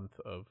worth a month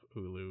of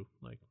Hulu,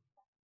 like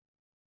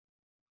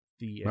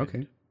the end.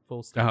 Okay.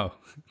 Full stop.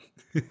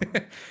 Oh,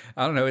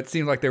 I don't know. It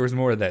seemed like there was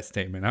more of that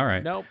statement. All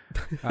right. Nope.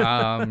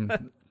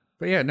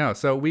 But yeah, no.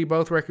 So we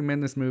both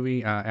recommend this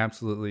movie.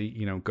 Absolutely,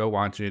 go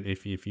watch it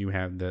if you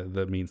have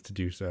the means to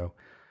do so.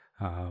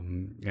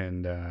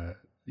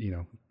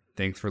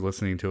 Thanks for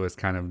listening to us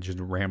kind of just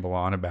ramble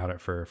on about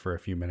it for a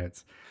few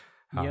minutes.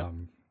 Yep.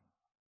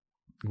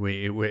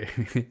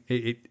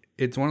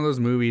 It's one of those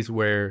movies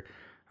where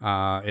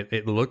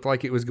it looked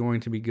like it was going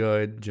to be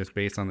good just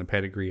based on the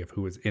pedigree of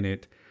who was in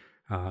it,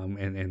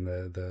 and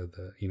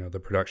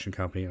the production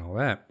company and all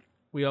that.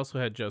 We also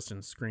had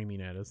Justin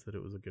screaming at us that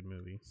it was a good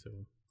movie. So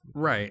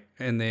right,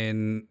 and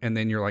then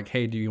you're like,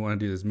 hey, do you want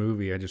to do this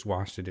movie? I just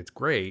watched it. It's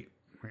great.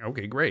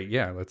 Okay, great.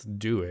 Yeah, let's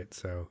do it.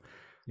 So,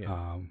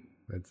 yeah.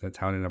 That's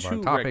how it ended up our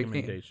 2 topic.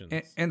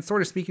 recommendations. And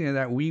sort of speaking of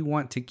that, we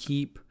want to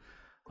keep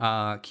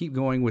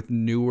going with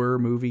newer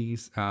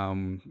movies.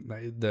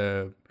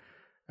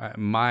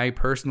 My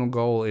personal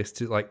goal is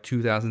to like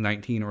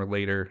 2019 or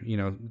later,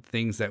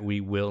 things that we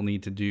will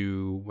need to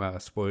do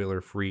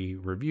spoiler-free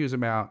reviews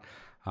about.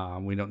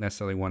 We don't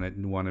necessarily want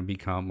to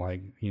become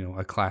like,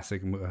 a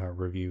classic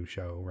review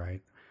show,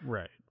 right?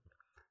 Right.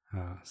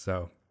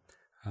 So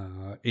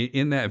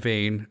in that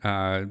vein,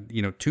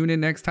 tune in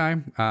next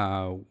time.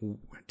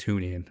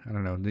 Tune in. I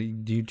don't know. Do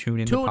you tune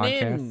in to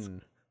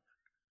podcasts?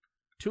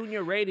 Tune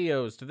your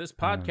radios to this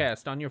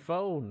podcast on your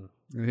phone.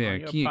 Yeah,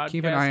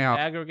 keep an eye out.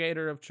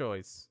 Aggregator of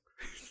choice.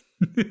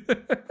 Keep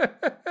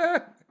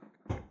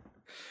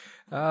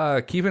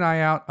an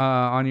eye out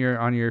on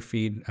your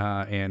feed,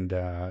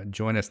 and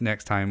join us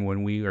next time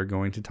when we are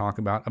going to talk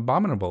about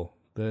Abominable,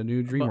 the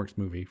new DreamWorks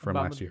movie from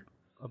last year.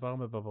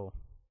 Abominable.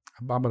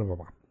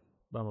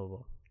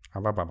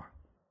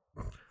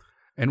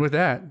 And with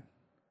that,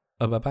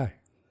 bye-bye.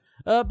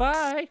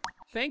 Bye.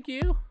 Thank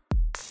you.